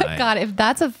Grindr tonight. God, if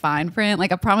that's a fine print,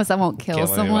 like I promise I won't kill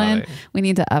someone, anybody. we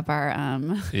need to up our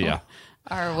Yeah.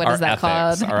 our what Our is that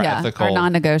ethics, called? our Our ethical-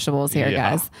 non-negotiables here,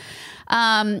 Yeah. guys.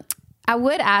 I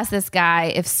would ask this guy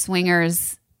if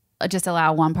swingers just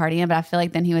allow one party in, but I feel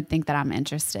like then he would think that I'm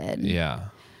interested. Yeah.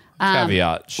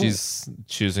 Caveat: she's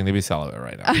choosing to be celibate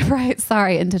right now. Right.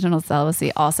 Sorry. Intentional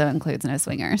celibacy also includes no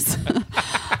swingers.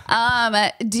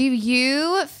 Do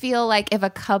you feel like if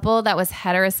a couple that was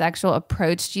heterosexual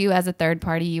approached you as a third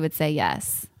party, you would say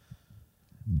yes?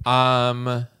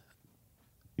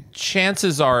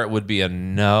 Chances are it would be a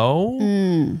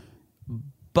no,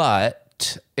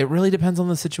 but it really depends on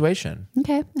the situation.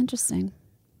 Okay. Interesting.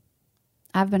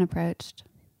 I've been approached.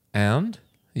 And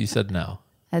you said no.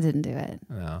 I didn't do it.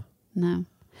 No.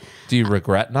 Do you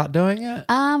regret not doing it?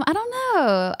 I don't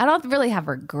know. I don't really have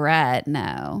regret.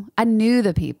 No, I knew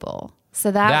the people,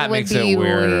 so that would makes be it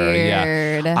weirder.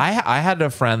 weird. Yeah. I had a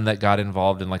friend that got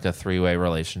involved in like a 3-way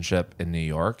relationship in New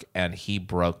York, and he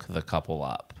broke the couple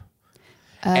up.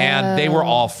 And they were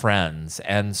all friends,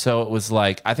 and so it was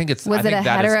like I think Was it a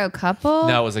that is- hetero couple?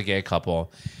 No, it was a gay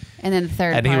couple. And then the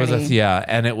third And party. he was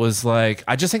and it was like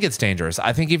I just think it's dangerous.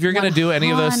 I think if you're going to do any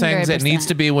of those things, it 100%. needs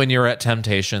to be when you're at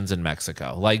Temptations in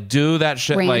Mexico. Like do that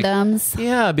shit Randoms. like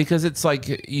yeah, because it's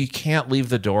like you can't leave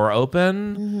the door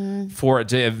open for it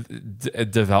to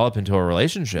develop into a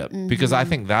relationship because I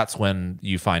think that's when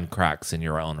you find cracks in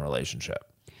your own relationship.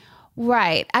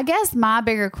 Right. I guess my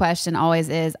bigger question always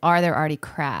is, are there already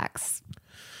cracks?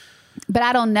 But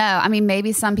I don't know. I mean,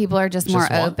 maybe some people are just more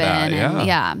want open that, and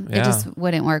yeah. it just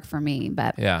wouldn't work for me.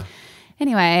 But Yeah.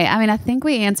 anyway, I mean, I think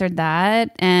we answered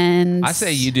that. And I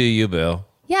say you do you, boo.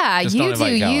 yeah, just you don't do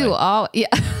invite Kelly. you. All yeah.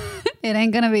 It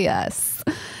ain't gonna be us.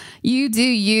 You do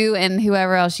you and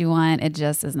whoever else you want. It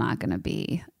just is not gonna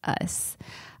be us.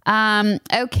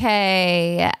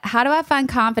 Okay. How do I find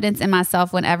confidence in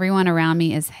myself when everyone around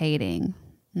me is hating?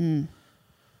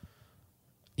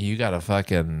 You got to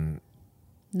fucking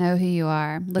Know who you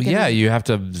are. Look yeah, at you have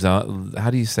to how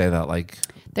do you say that? Like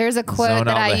There's a quote zone that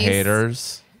out I the used.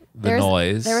 haters, the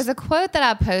noise. There was a quote that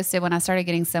I posted when I started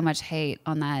getting so much hate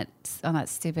on that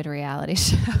stupid reality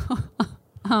show.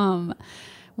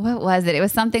 What was it? It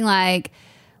was something like,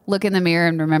 look in the mirror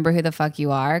and remember who the fuck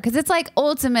you are. Because it's like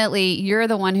ultimately you're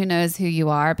the one who knows who you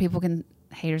are.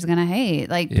 Haters gonna hate.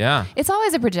 Like Yeah. it's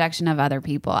always a projection of other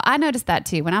people. I noticed that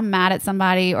too. When I'm mad at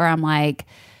somebody or I'm like,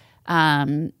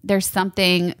 there's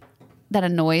something that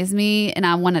annoys me and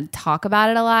I want to talk about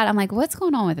it a lot. I'm like, what's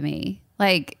going on with me?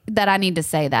 Like that I need to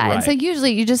say that. Right. And so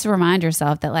usually you just remind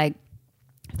yourself that like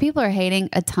if people are hating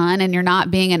a ton and you're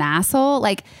not being an asshole,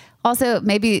 like also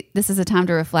maybe this is a time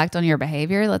to reflect on your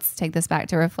behavior. Let's take this back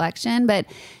to reflection. But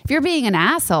if you're being an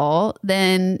asshole,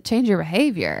 then change your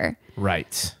behavior.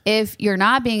 Right. If you're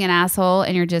not being an asshole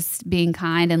and you're just being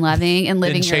kind and loving and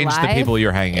living your life, change the people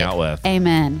you're hanging out with.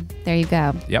 Amen. There you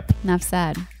go. Yep. Enough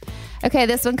said. Okay,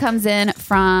 this one comes in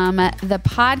from the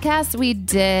podcast we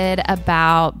did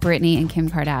about Britney and Kim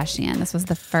Kardashian. This was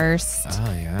the first.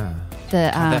 Oh yeah.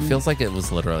 That feels like it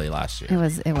was literally last year. It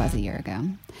was a year ago.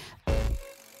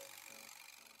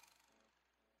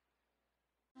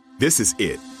 This is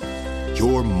it.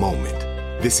 Your moment.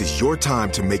 This is your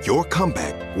time to make your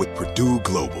comeback with Purdue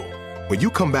Global. When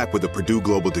you come back with a Purdue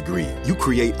Global degree, you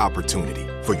create opportunity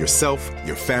for yourself,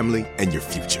 your family, and your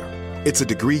future. It's a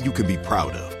degree you can be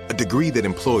proud of, a degree that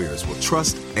employers will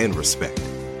trust and respect.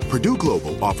 Purdue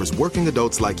Global offers working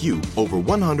adults like you over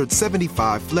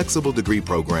 175 flexible degree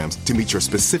programs to meet your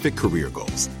specific career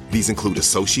goals. These include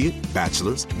associate,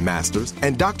 bachelor's, master's,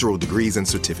 and doctoral degrees and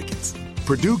certificates.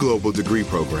 Purdue Global degree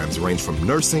programs range from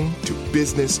nursing to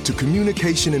business to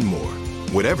communication and more.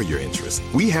 Whatever your interest,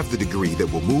 we have the degree that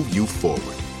will move you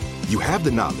forward. You have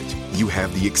the knowledge, you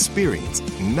have the experience.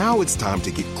 Now it's time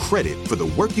to get credit for the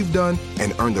work you've done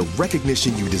and earn the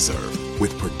recognition you deserve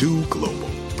with Purdue Global,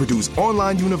 Purdue's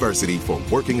online university for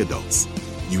working adults.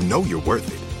 You know you're worth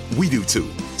it. We do too.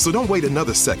 So don't wait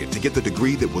another second to get the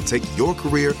degree that will take your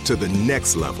career to the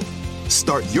next level.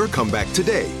 Start your comeback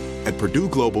today at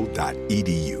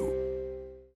purdueglobal.edu.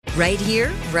 Right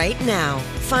here, right now.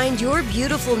 Find your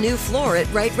beautiful new floor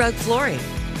at Right Rug Flooring.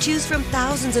 Choose from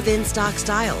thousands of in-stock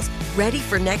styles, ready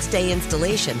for next day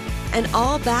installation, and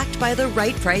all backed by the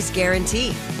right price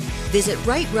guarantee. Visit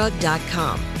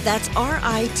rightrug.com. That's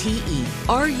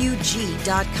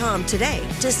RITERUG.com today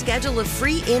to schedule a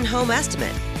free in-home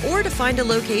estimate or to find a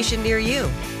location near you.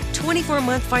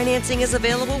 24-month financing is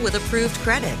available with approved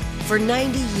credit. For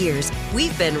 90 years,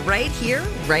 we've been right here,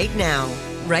 right now.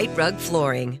 Right Rug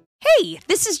Flooring. Hey,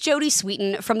 this is Jody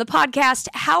Sweeten from the podcast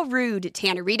How Rude,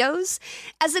 Tanneritos.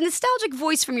 As a nostalgic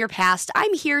voice from your past,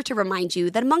 I'm here to remind you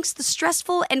that amongst the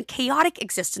stressful and chaotic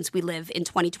existence we live in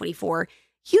 2024,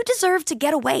 you deserve to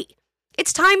get away.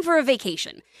 It's time for a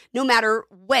vacation, no matter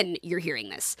when you're hearing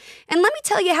this. And let me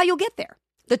tell you how you'll get there.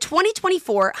 The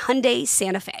 2024 Hyundai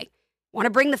Santa Fe. Want to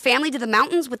bring the family to the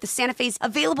mountains with the Santa Fe's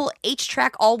available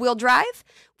H-Track all-wheel drive?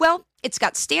 Well, it's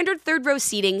got standard third-row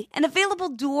seating and available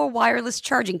dual wireless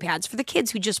charging pads for the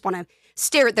kids who just want to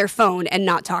stare at their phone and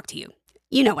not talk to you.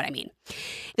 You know what I mean.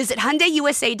 Visit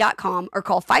HyundaiUSA.com or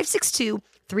call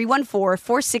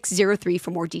 562-314-4603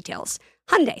 for more details.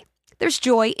 Hyundai, there's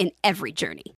joy in every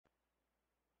journey.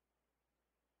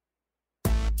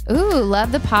 Ooh,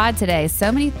 love the pod today.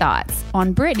 So many thoughts.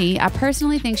 On Britney, I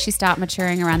personally think she stopped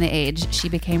maturing around the age she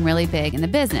became really big in the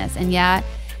business. And yeah,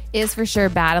 is for sure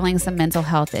battling some mental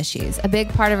health issues. A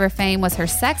big part of her fame was her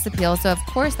sex appeal, so of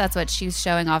course that's what she's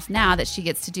showing off now, that she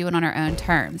gets to do it on her own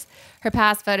terms. Her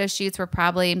past photo shoots were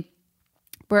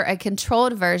a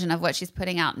controlled version of what she's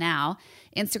putting out now.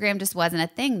 Instagram just wasn't a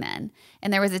thing then.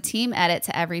 And there was a team edit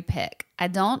to every pic. I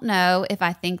don't know if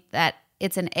I think that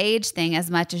it's an age thing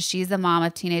as much as she's the mom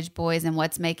of teenage boys and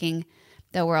what's making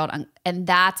the world, and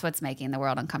that's what's making the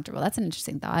world uncomfortable. That's an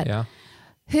interesting thought. Yeah.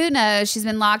 Who knows? She's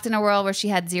been locked in a world where she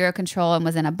had zero control and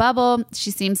was in a bubble. She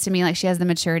seems to me like she has the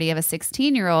maturity of a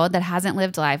 16-year-old that hasn't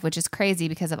lived life, which is crazy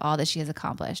because of all that she has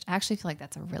accomplished. I actually feel like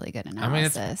that's a really good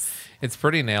analysis. I mean, it's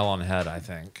pretty nail on head, I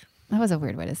think. That was a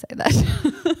weird way to say that.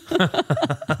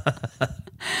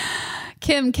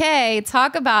 Kim K,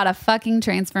 talk about a fucking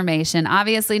transformation.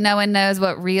 Obviously, no one knows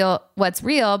what's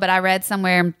real, but I read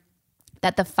somewhere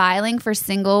that the filing for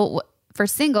single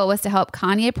was to help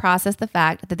Kanye process the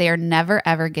fact that they are never,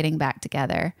 ever getting back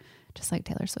together, just like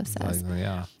Taylor Swift says.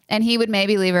 Yeah. And he would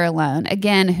maybe leave her alone.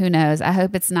 Again, who knows? I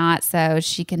hope it's not so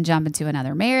she can jump into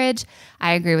another marriage.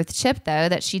 I agree with Chip, though,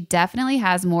 that she definitely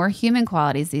has more human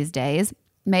qualities these days.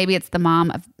 Maybe it's the mom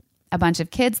of a bunch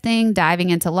of kids thing,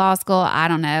 diving into law school. I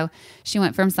don't know. She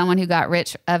went from someone who got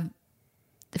rich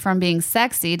from being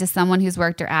sexy to someone who's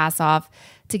worked her ass off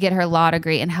to get her law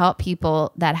degree and help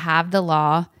people that have the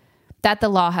law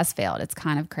has failed. It's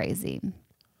kind of crazy.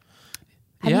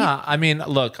 I mean,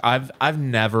 look, I've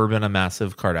never been a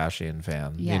massive Kardashian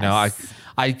fan. Yes. You know,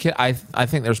 I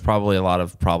think there's probably a lot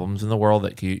of problems in the world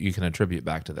that you can attribute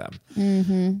back to them.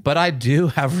 Mm-hmm. But I do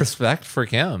have respect for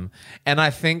Kim, and I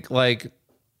think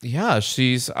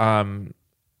she's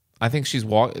I think she's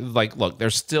look,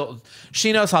 there's still,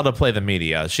 she knows how to play the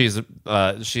media. she is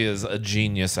a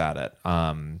genius at it.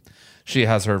 She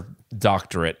has her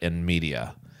doctorate in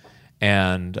media.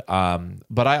 And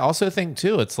but I also think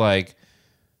too, it's like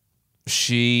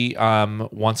she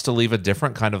wants to leave a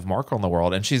different kind of mark on the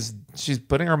world, and she's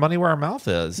putting her money where her mouth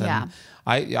is. And yeah.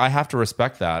 I have to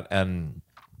respect that. And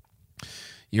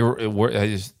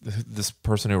this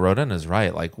person who wrote in is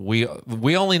right. Like we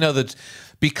only know that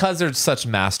because they're such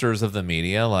masters of the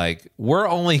media, like we're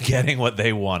only getting what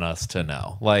they want us to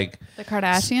know. Like The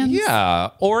Kardashians? Yeah.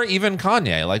 Or even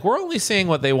Kanye. Like we're only seeing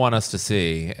what they want us to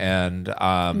see. And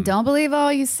Don't believe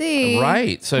all you see.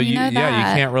 right. So you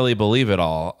can't really believe it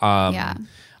all. Yeah.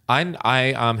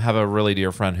 I have a really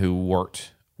dear friend who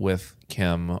worked with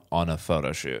Kim on a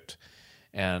photo shoot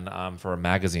and for a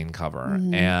magazine cover.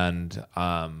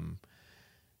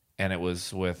 And it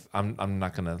was with I'm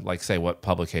not gonna like say what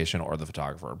publication or the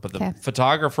photographer, but the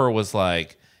photographer was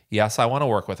like, yes, I want to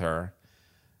work with her,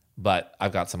 but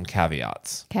I've got some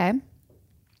caveats. Okay.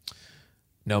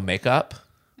 No makeup.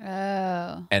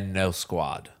 Oh. And no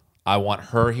squad. I want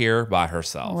her here by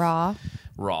herself. Raw.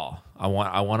 I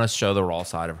want to show the raw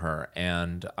side of her.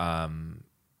 And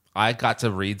I got to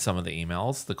read some of the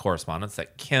emails, the correspondence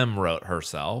that Kim wrote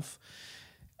herself.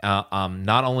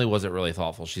 Not only was it really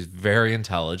thoughtful, she's very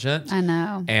intelligent. I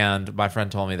know. And my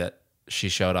friend told me that she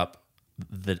showed up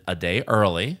a day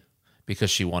early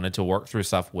because she wanted to work through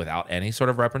stuff without any sort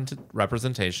of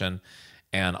representation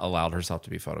and allowed herself to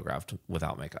be photographed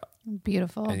without makeup.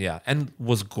 Beautiful. And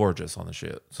was gorgeous on the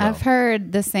shoot. So. I've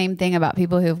heard the same thing about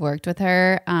people who've worked with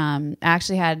her. I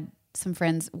actually had some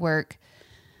friends work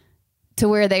to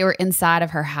where they were inside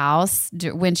of her house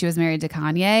when she was married to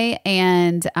Kanye,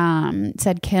 and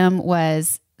said Kim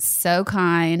was so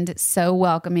kind, so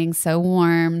welcoming, so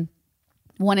warm,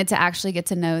 wanted to actually get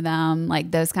to know them,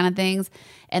 like those kind of things.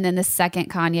 And then the second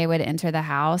Kanye would enter the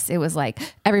house, it was like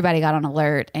everybody got on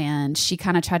alert, and she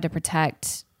kind of tried to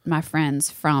protect my friends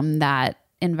from that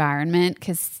environment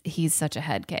because he's such a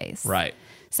head case. Right.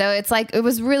 So it's like, it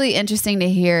was really interesting to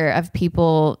hear of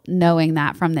people knowing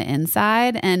that from the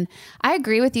inside. And I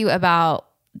agree with you about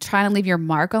trying to leave your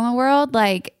mark on the world.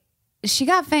 Like, she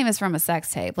got famous from a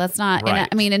sex tape. Let's not, right.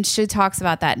 and she talks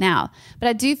about that now. But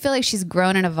I do feel like she's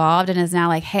grown and evolved and is now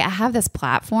like, hey, I have this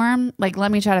platform. Like, let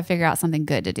me try to figure out something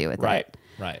good to do with it.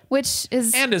 Right. Which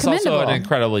is and is commendable. also an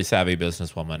incredibly savvy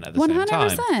businesswoman at the 100%.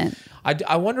 Same time.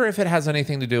 I wonder if it has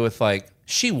anything to do with, like,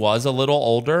 she was a little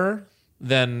older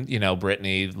than,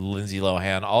 Britney, Lindsay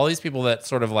Lohan, all these people that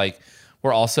sort of like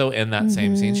were also in that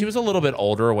same scene. She was a little bit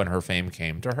older when her fame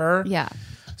came to her. Yeah.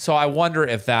 So I wonder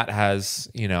if that has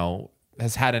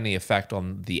had any effect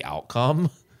on the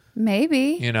outcome.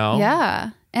 Maybe.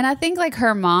 Yeah. And I think like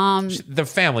her mom. The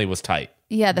family was tight.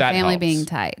 Yeah, the that family helps. being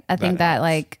tight. I think that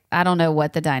like, I don't know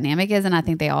what the dynamic is, and I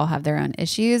think they all have their own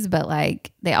issues, but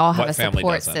like they all have a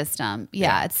support system.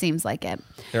 Yeah, it seems like it.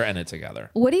 They're in it together.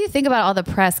 What do you think about all the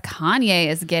press Kanye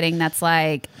is getting that's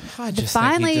like, I just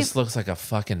think he just looks like a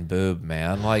fucking boob,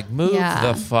 man. Like, move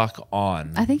the fuck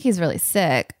on. I think he's really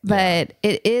sick, but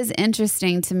it is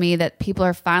interesting to me that people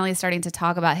are finally starting to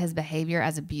talk about his behavior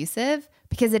as abusive,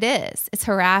 because it is. It's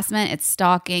harassment, it's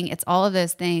stalking, it's all of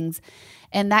those things.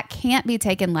 And that can't be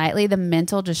taken lightly, the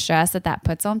mental distress that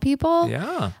puts on people.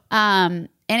 Yeah. And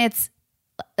it's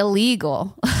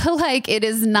illegal. Like, it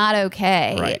is not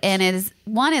okay. Right. And it's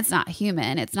not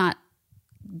human. It's not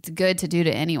good to do to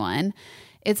anyone.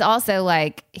 It's also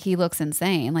like, he looks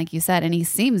insane, like you said, and he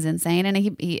seems insane, and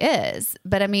he is.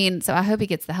 But I mean, so I hope he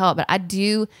gets the help. But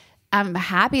I'm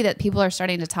happy that people are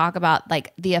starting to talk about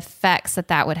like the effects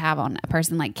that would have on a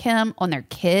person like Kim, on their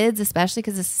kids, especially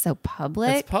because this is so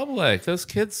public. It's public. Those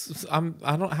kids,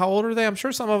 how old are they? I'm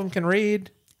sure some of them can read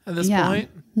at this point.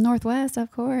 Northwest,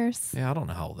 of course. Yeah, I don't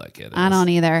know how old that kid is. I don't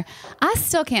either. I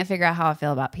still can't figure out how I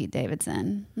feel about Pete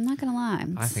Davidson. I'm not going to lie.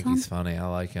 I think he's funny. I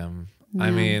like him. Yeah.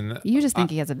 I mean, you just think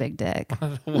he has a big dick.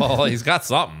 Well, he's got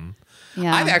something.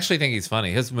 Yeah. I actually think he's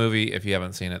funny. His movie, if you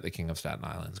haven't seen it, The King of Staten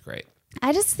Island, is great.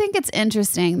 I just think it's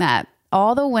interesting that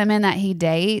all the women that he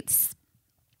dates,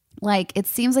 like, it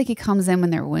seems like he comes in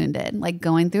when they're wounded, like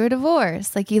going through a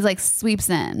divorce. Like, he's like sweeps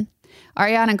in.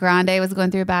 Ariana Grande was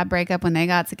going through a bad breakup when they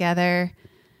got together.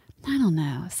 I don't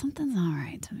know. Something's all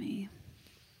right to me.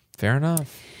 Fair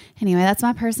enough. Anyway, that's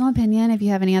my personal opinion. If you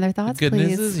have any other thoughts, Good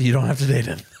please. news is you don't have to date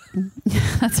him.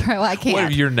 That's right. Well, I can't.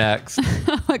 What if you're next?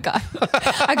 Oh my God.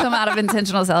 I come out of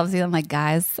intentional celibacy. I'm like,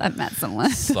 guys, I've met someone.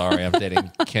 Sorry, I'm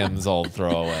dating Kim's old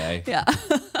throwaway. Yeah.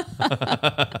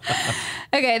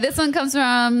 Okay, this one comes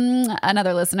from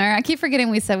another listener. I keep forgetting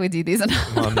we said we do these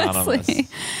anonymously.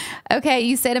 Okay,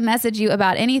 you said to message you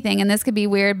about anything, and this could be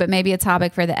weird, but maybe a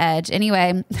topic for the edge.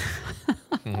 Anyway.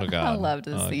 Oh God. I love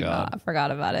this email. I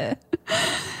forgot about it.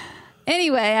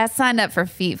 Anyway, I signed up for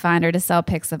Feet Finder to sell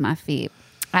pics of my feet.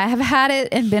 I have had it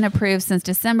and been approved since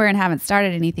December and haven't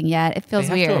started anything yet. It feels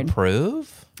weird. To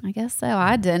approve? I guess so.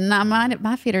 I didn't.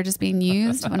 My feet are just being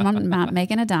used when I'm not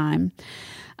making a dime.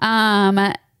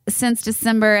 since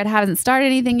December, it hasn't started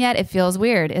anything yet. It feels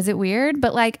weird. Is it weird?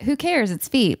 But like, who cares? It's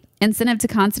feet. Incentive to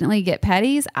constantly get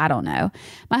petties? I don't know.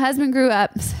 My husband grew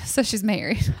up, so she's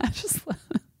married.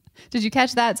 Did you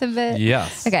catch that tidbit?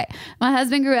 Yes. Okay. My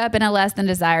husband grew up in a less than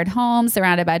desired home,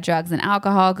 surrounded by drugs and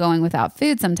alcohol, going without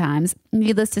food sometimes.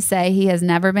 Needless to say, he has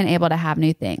never been able to have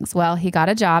new things. Well, he got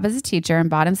a job as a teacher and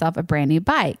bought himself a brand new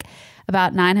bike,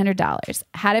 about $900.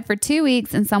 Had it for 2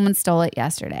 weeks and someone stole it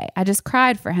yesterday. I just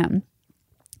cried for him.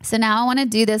 So now I want to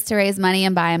do this to raise money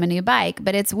and buy him a new bike.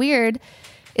 But it's weird.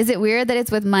 Is it weird that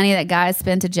it's with money that guys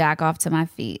spend to jack off to my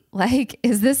feet? Like,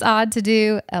 is this odd to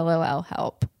do? LOL,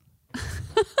 help.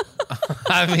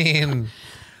 I mean,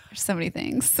 there's so many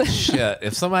things. shit.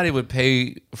 If somebody would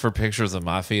pay for pictures of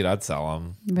my feet, I'd sell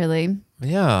them. Really?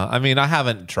 Yeah. I mean, I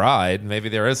haven't tried. Maybe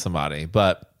there is somebody,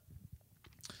 but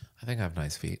I think I have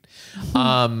nice feet.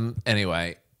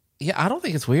 Anyway, yeah, I don't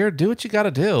think it's weird. Do what you got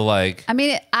to do. Like, I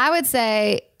mean, I would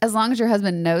say as long as your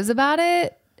husband knows about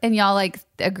it and y'all like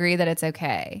agree that it's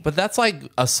okay. but that's like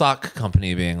a sock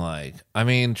company being like, I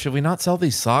mean, should we not sell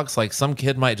these socks? Like, some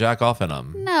kid might jack off in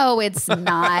them. No, it's not.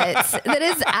 That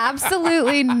is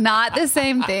absolutely not the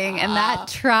same thing. And that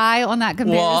try on that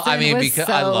comparison Well, I mean, was because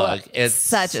so, it's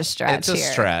such a stretch. It's a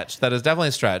here. stretch. That is definitely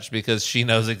a stretch because she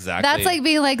knows exactly. That's like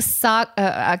being like sock.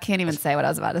 I can't even say what I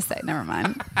was about to say. Never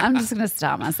mind. I'm just gonna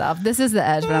stop myself. This is the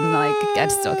edge, but I'm like, I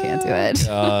still can't do it.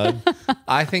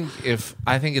 I think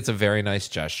it's a very nice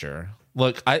gesture.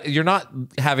 Look, you're not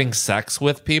having sex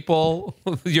with people.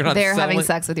 You're not. They're having selling-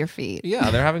 sex with your feet.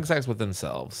 Yeah, they're having sex with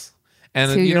themselves.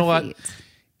 And To you your know what? feet.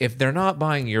 If they're not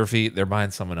buying your feet, they're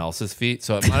buying someone else's feet.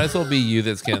 So it might as well be you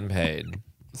that's getting paid.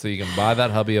 So you can buy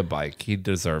that hubby a bike. He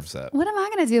deserves it. What am I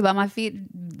gonna do about my feet?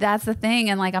 That's the thing.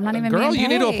 And like, I'm not even. Girl, being you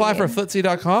need to paid. apply for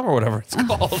footsie.com or whatever it's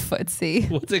called. Footsie.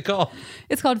 What's it called?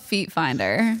 It's called Feet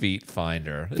Finder. Feet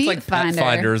Finder. It's Feet like Finder. Pet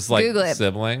Finder's like Google it.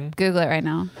 sibling. Google it right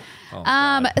now. Oh,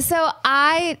 God. So all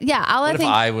I What if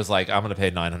think. I was like, I'm going to pay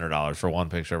 $900 for one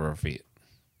picture of her feet?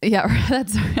 Yeah,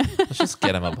 that's. Let's just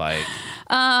get him a bike.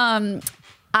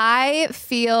 I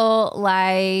feel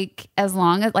like as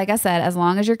long as, like I said, as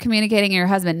long as you're communicating and your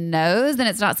husband knows, then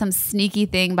it's not some sneaky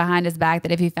thing behind his back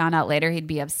that if he found out later, he'd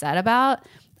be upset about.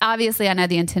 Obviously, I know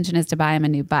the intention is to buy him a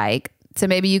new bike. So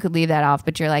maybe you could leave that off,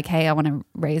 but you're like, hey, I want to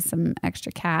raise some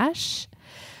extra cash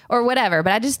or whatever.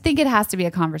 But I just think it has to be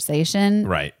a conversation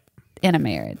Right. in a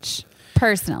marriage,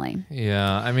 personally.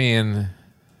 Yeah. I mean,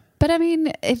 But I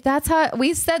mean, if that's how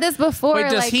we said this before, wait,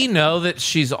 does like, he know that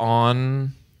she's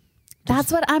on?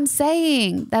 that's what I'm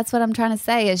saying. That's what I'm trying to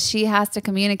say is she has to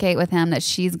communicate with him that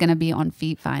she's going to be on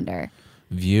Feet Finder.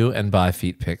 View and buy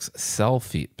feet pics, sell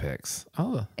feet pics.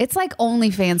 Oh, It's like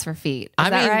OnlyFans for feet. Is I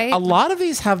that mean, right? a lot of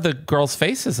these have the girls'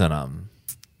 faces in them.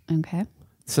 Okay.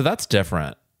 So that's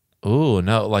different. Ooh,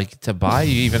 no, like to buy,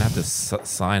 you even have to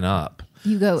sign up.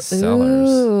 You go, Sellers.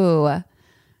 ooh.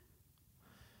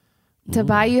 To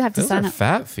buy, you have to Those sign are up.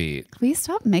 fat feet. Can we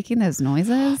stop making those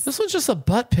noises? This was just a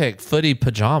butt pic, footy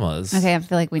pajamas. Okay, I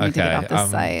feel like we need to get off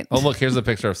this site. Oh, look, here's a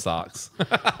picture of socks.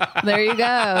 There you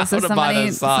go. So I'm gonna buy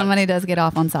those socks. somebody does get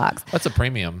off on socks. That's a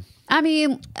premium. I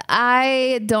mean,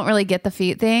 I don't really get the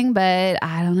feet thing, but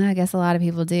I don't know. I guess a lot of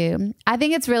people do. I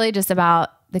think it's really just about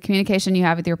the communication you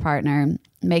have with your partner,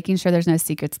 making sure there's no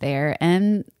secrets there,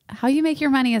 and how you make your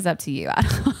money is up to you.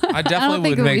 I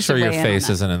definitely would we make should sure your weigh in on face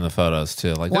that. isn't in the photos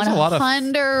too. Like there's a lot of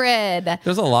 100.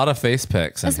 there's a lot of face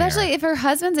pics, in Especially here. if her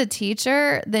husband's a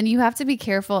teacher, then you have to be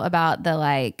careful about the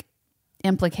like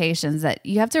implications that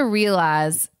you have to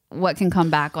realize what can come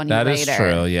back on you That later. is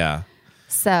true. Yeah.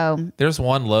 So There's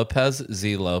one Lopez,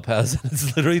 Z Lopez. And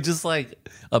it's literally just like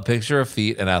a picture of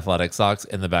feet and athletic socks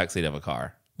in the backseat of a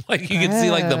car. Like you can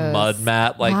see like the mud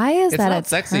mat. Like why is it's that not a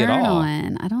sexy turn at all.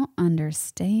 on? I don't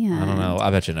understand. I don't know. I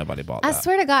bet you nobody bought I that.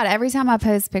 swear to God, every time I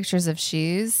post pictures of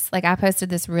shoes, like I posted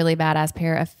this really badass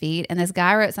pair of feet, and this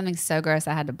guy wrote something so gross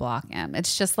I had to block him.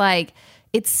 It's just like,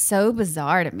 it's so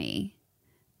bizarre to me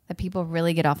that people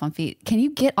really get off on feet. Can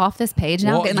you get off this page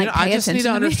now Well, and like you know, pay I just need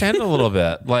attention to me? understand it a little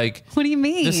bit. Like What do you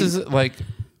mean? this is like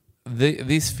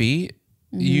these feet.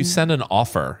 Mm-hmm. You send an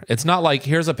offer. It's not like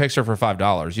here's a picture for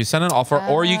 $5. You send an offer,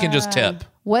 or you can just tip.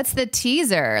 What's the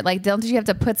teaser? Like, don't you have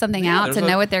to put something out there's to a-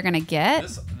 know what they're going to get?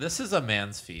 This is a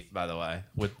man's feet, by the way,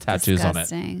 with tattoos on it.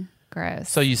 Disgusting. Gross.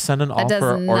 So you send an That does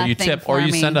offer, or you nothing tip, or for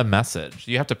you me. send a message.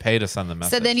 You have to pay to send the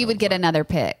message. So then you would get another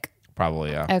pick.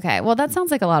 probably yeah. Okay. Well, that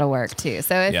sounds like a lot of work too.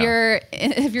 So Yeah.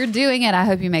 if you're doing it, I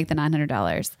hope you make the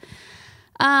 $900.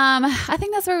 I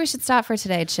think that's where we should stop for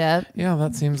today, Chip. Yeah,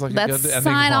 that seems like a Let's good ending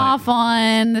sign point. off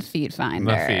on the Feet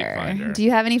Finder. The Feet Finder. Do you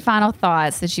have any final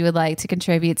thoughts that you would like to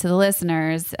contribute to the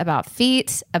listeners about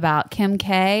feet, about Kim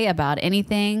K, about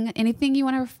anything you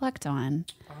want to reflect on?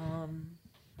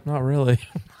 Not really.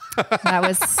 That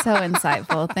was so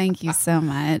insightful. Thank you so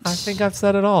much. I think I've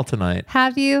said it all tonight.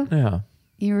 Have you? Yeah.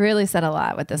 You really said a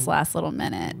lot with this last little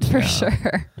minute, for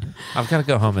sure. I've got to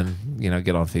go home and,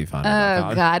 get on Feet Finder.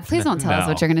 Oh, God. Please don't tell us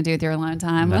what you're going to do with your alone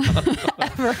time.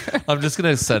 I'm just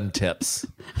going to send tips.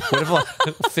 What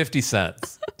if 50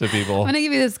 cents to people? I'm going to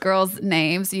give you this girl's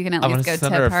name so you can at least go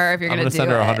tip her if you're going to do it. I'm going to send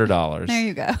her $100. There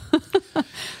you go.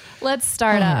 Let's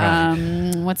start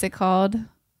what's it called?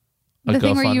 A the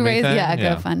thing where you raise, thing?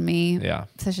 GoFundMe. Yeah.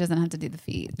 So she doesn't have to do the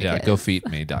feed. Yeah,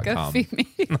 gofeedme.com. Go feed me.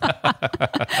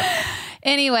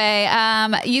 Anyway,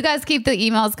 you guys keep the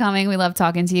emails coming. We love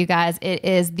talking to you guys. It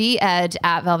is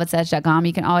theedge@velvetsedge.com.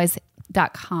 You can always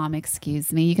 .com, You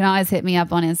can always hit me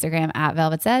up on Instagram at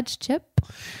velvetsedge. Chip.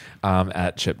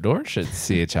 At Chip Dorsch. It's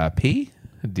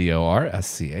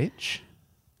ChipDorsch.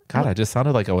 God, I just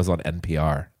sounded like I was on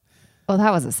NPR. Well,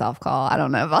 that was a self-call. I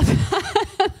don't know about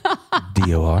that.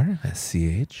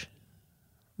 DORSCH.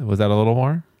 Was that a little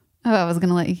more? Oh, I was going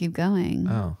to let you keep going.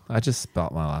 Oh, I just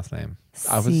spelled my last name.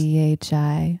 I was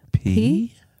CHIP.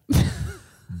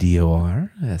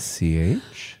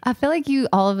 DORSCH. I feel like you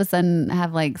all of a sudden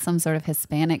have like some sort of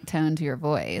Hispanic tone to your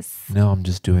voice. No, I'm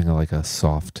just doing a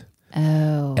soft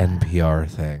NPR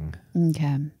thing.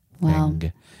 Okay. Well,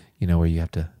 where you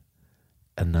have to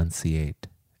enunciate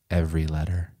every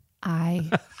letter. I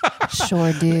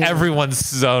sure do. Everyone's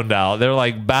zoned out. They're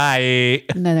like, bye.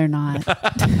 No, they're not.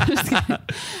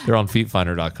 They're on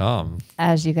feetfinder.com.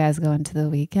 As you guys go into the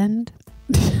weekend.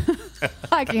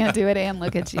 I can't do it and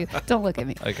look at you. Don't look at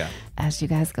me. Okay. As you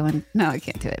guys go in. No, I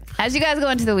can't do it. As you guys go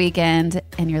into the weekend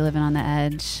and you're living on the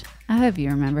edge, I hope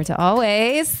you remember to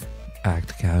always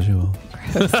act casual.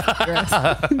 Gross.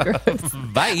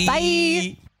 Bye.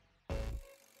 Bye.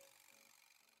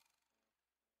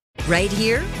 Right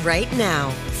here, right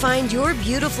now. Find your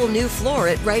beautiful new floor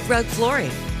at Right Rug Flooring.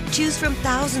 Choose from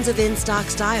thousands of in-stock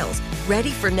styles,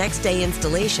 ready for next day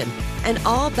installation, and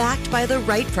all backed by the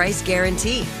right price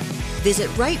guarantee. Visit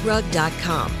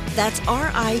rightrug.com. That's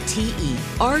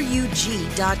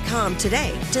RITERUG.com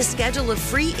today to schedule a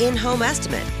free in-home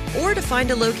estimate or to find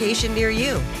a location near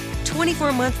you.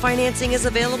 24-month financing is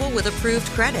available with approved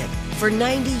credit. For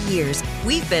 90 years,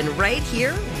 we've been right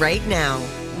here, right now.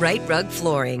 Right Rug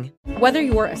Flooring. Whether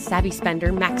you're a savvy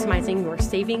spender maximizing your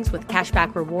savings with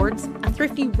cashback rewards, a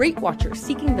thrifty rate watcher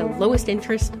seeking the lowest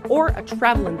interest, or a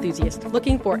travel enthusiast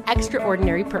looking for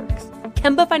extraordinary perks,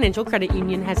 Kemba Financial Credit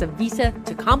Union has a visa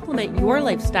to complement your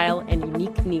lifestyle and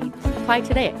unique needs. Apply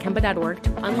today at Kemba.org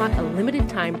to unlock a limited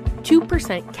time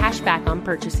 2% cash back on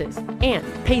purchases and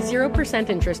pay 0%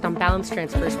 interest on balance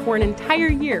transfers for an entire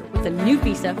year with a new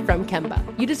visa from Kemba.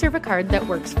 You deserve a card that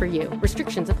works for you.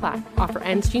 Restrictions apply. Offer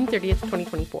ends June 30th,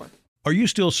 2024. Are you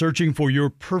still searching for your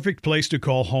perfect place to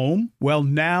call home? Well,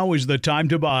 now is the time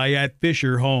to buy at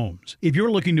Fisher Homes. If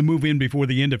you're looking to move in before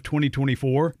the end of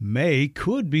 2024, May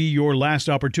could be your last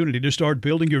opportunity to start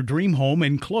building your dream home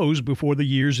and close before the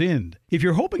year's end. If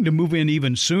you're hoping to move in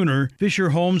even sooner,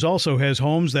 Fisher Homes also has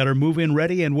homes that are move-in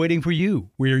ready and waiting for you,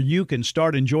 where you can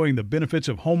start enjoying the benefits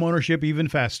of homeownership even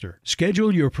faster.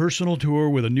 Schedule your personal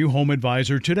tour with a new home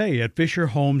advisor today at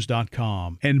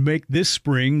FisherHomes.com and make this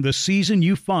spring the season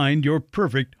you find your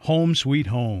perfect home sweet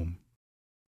home.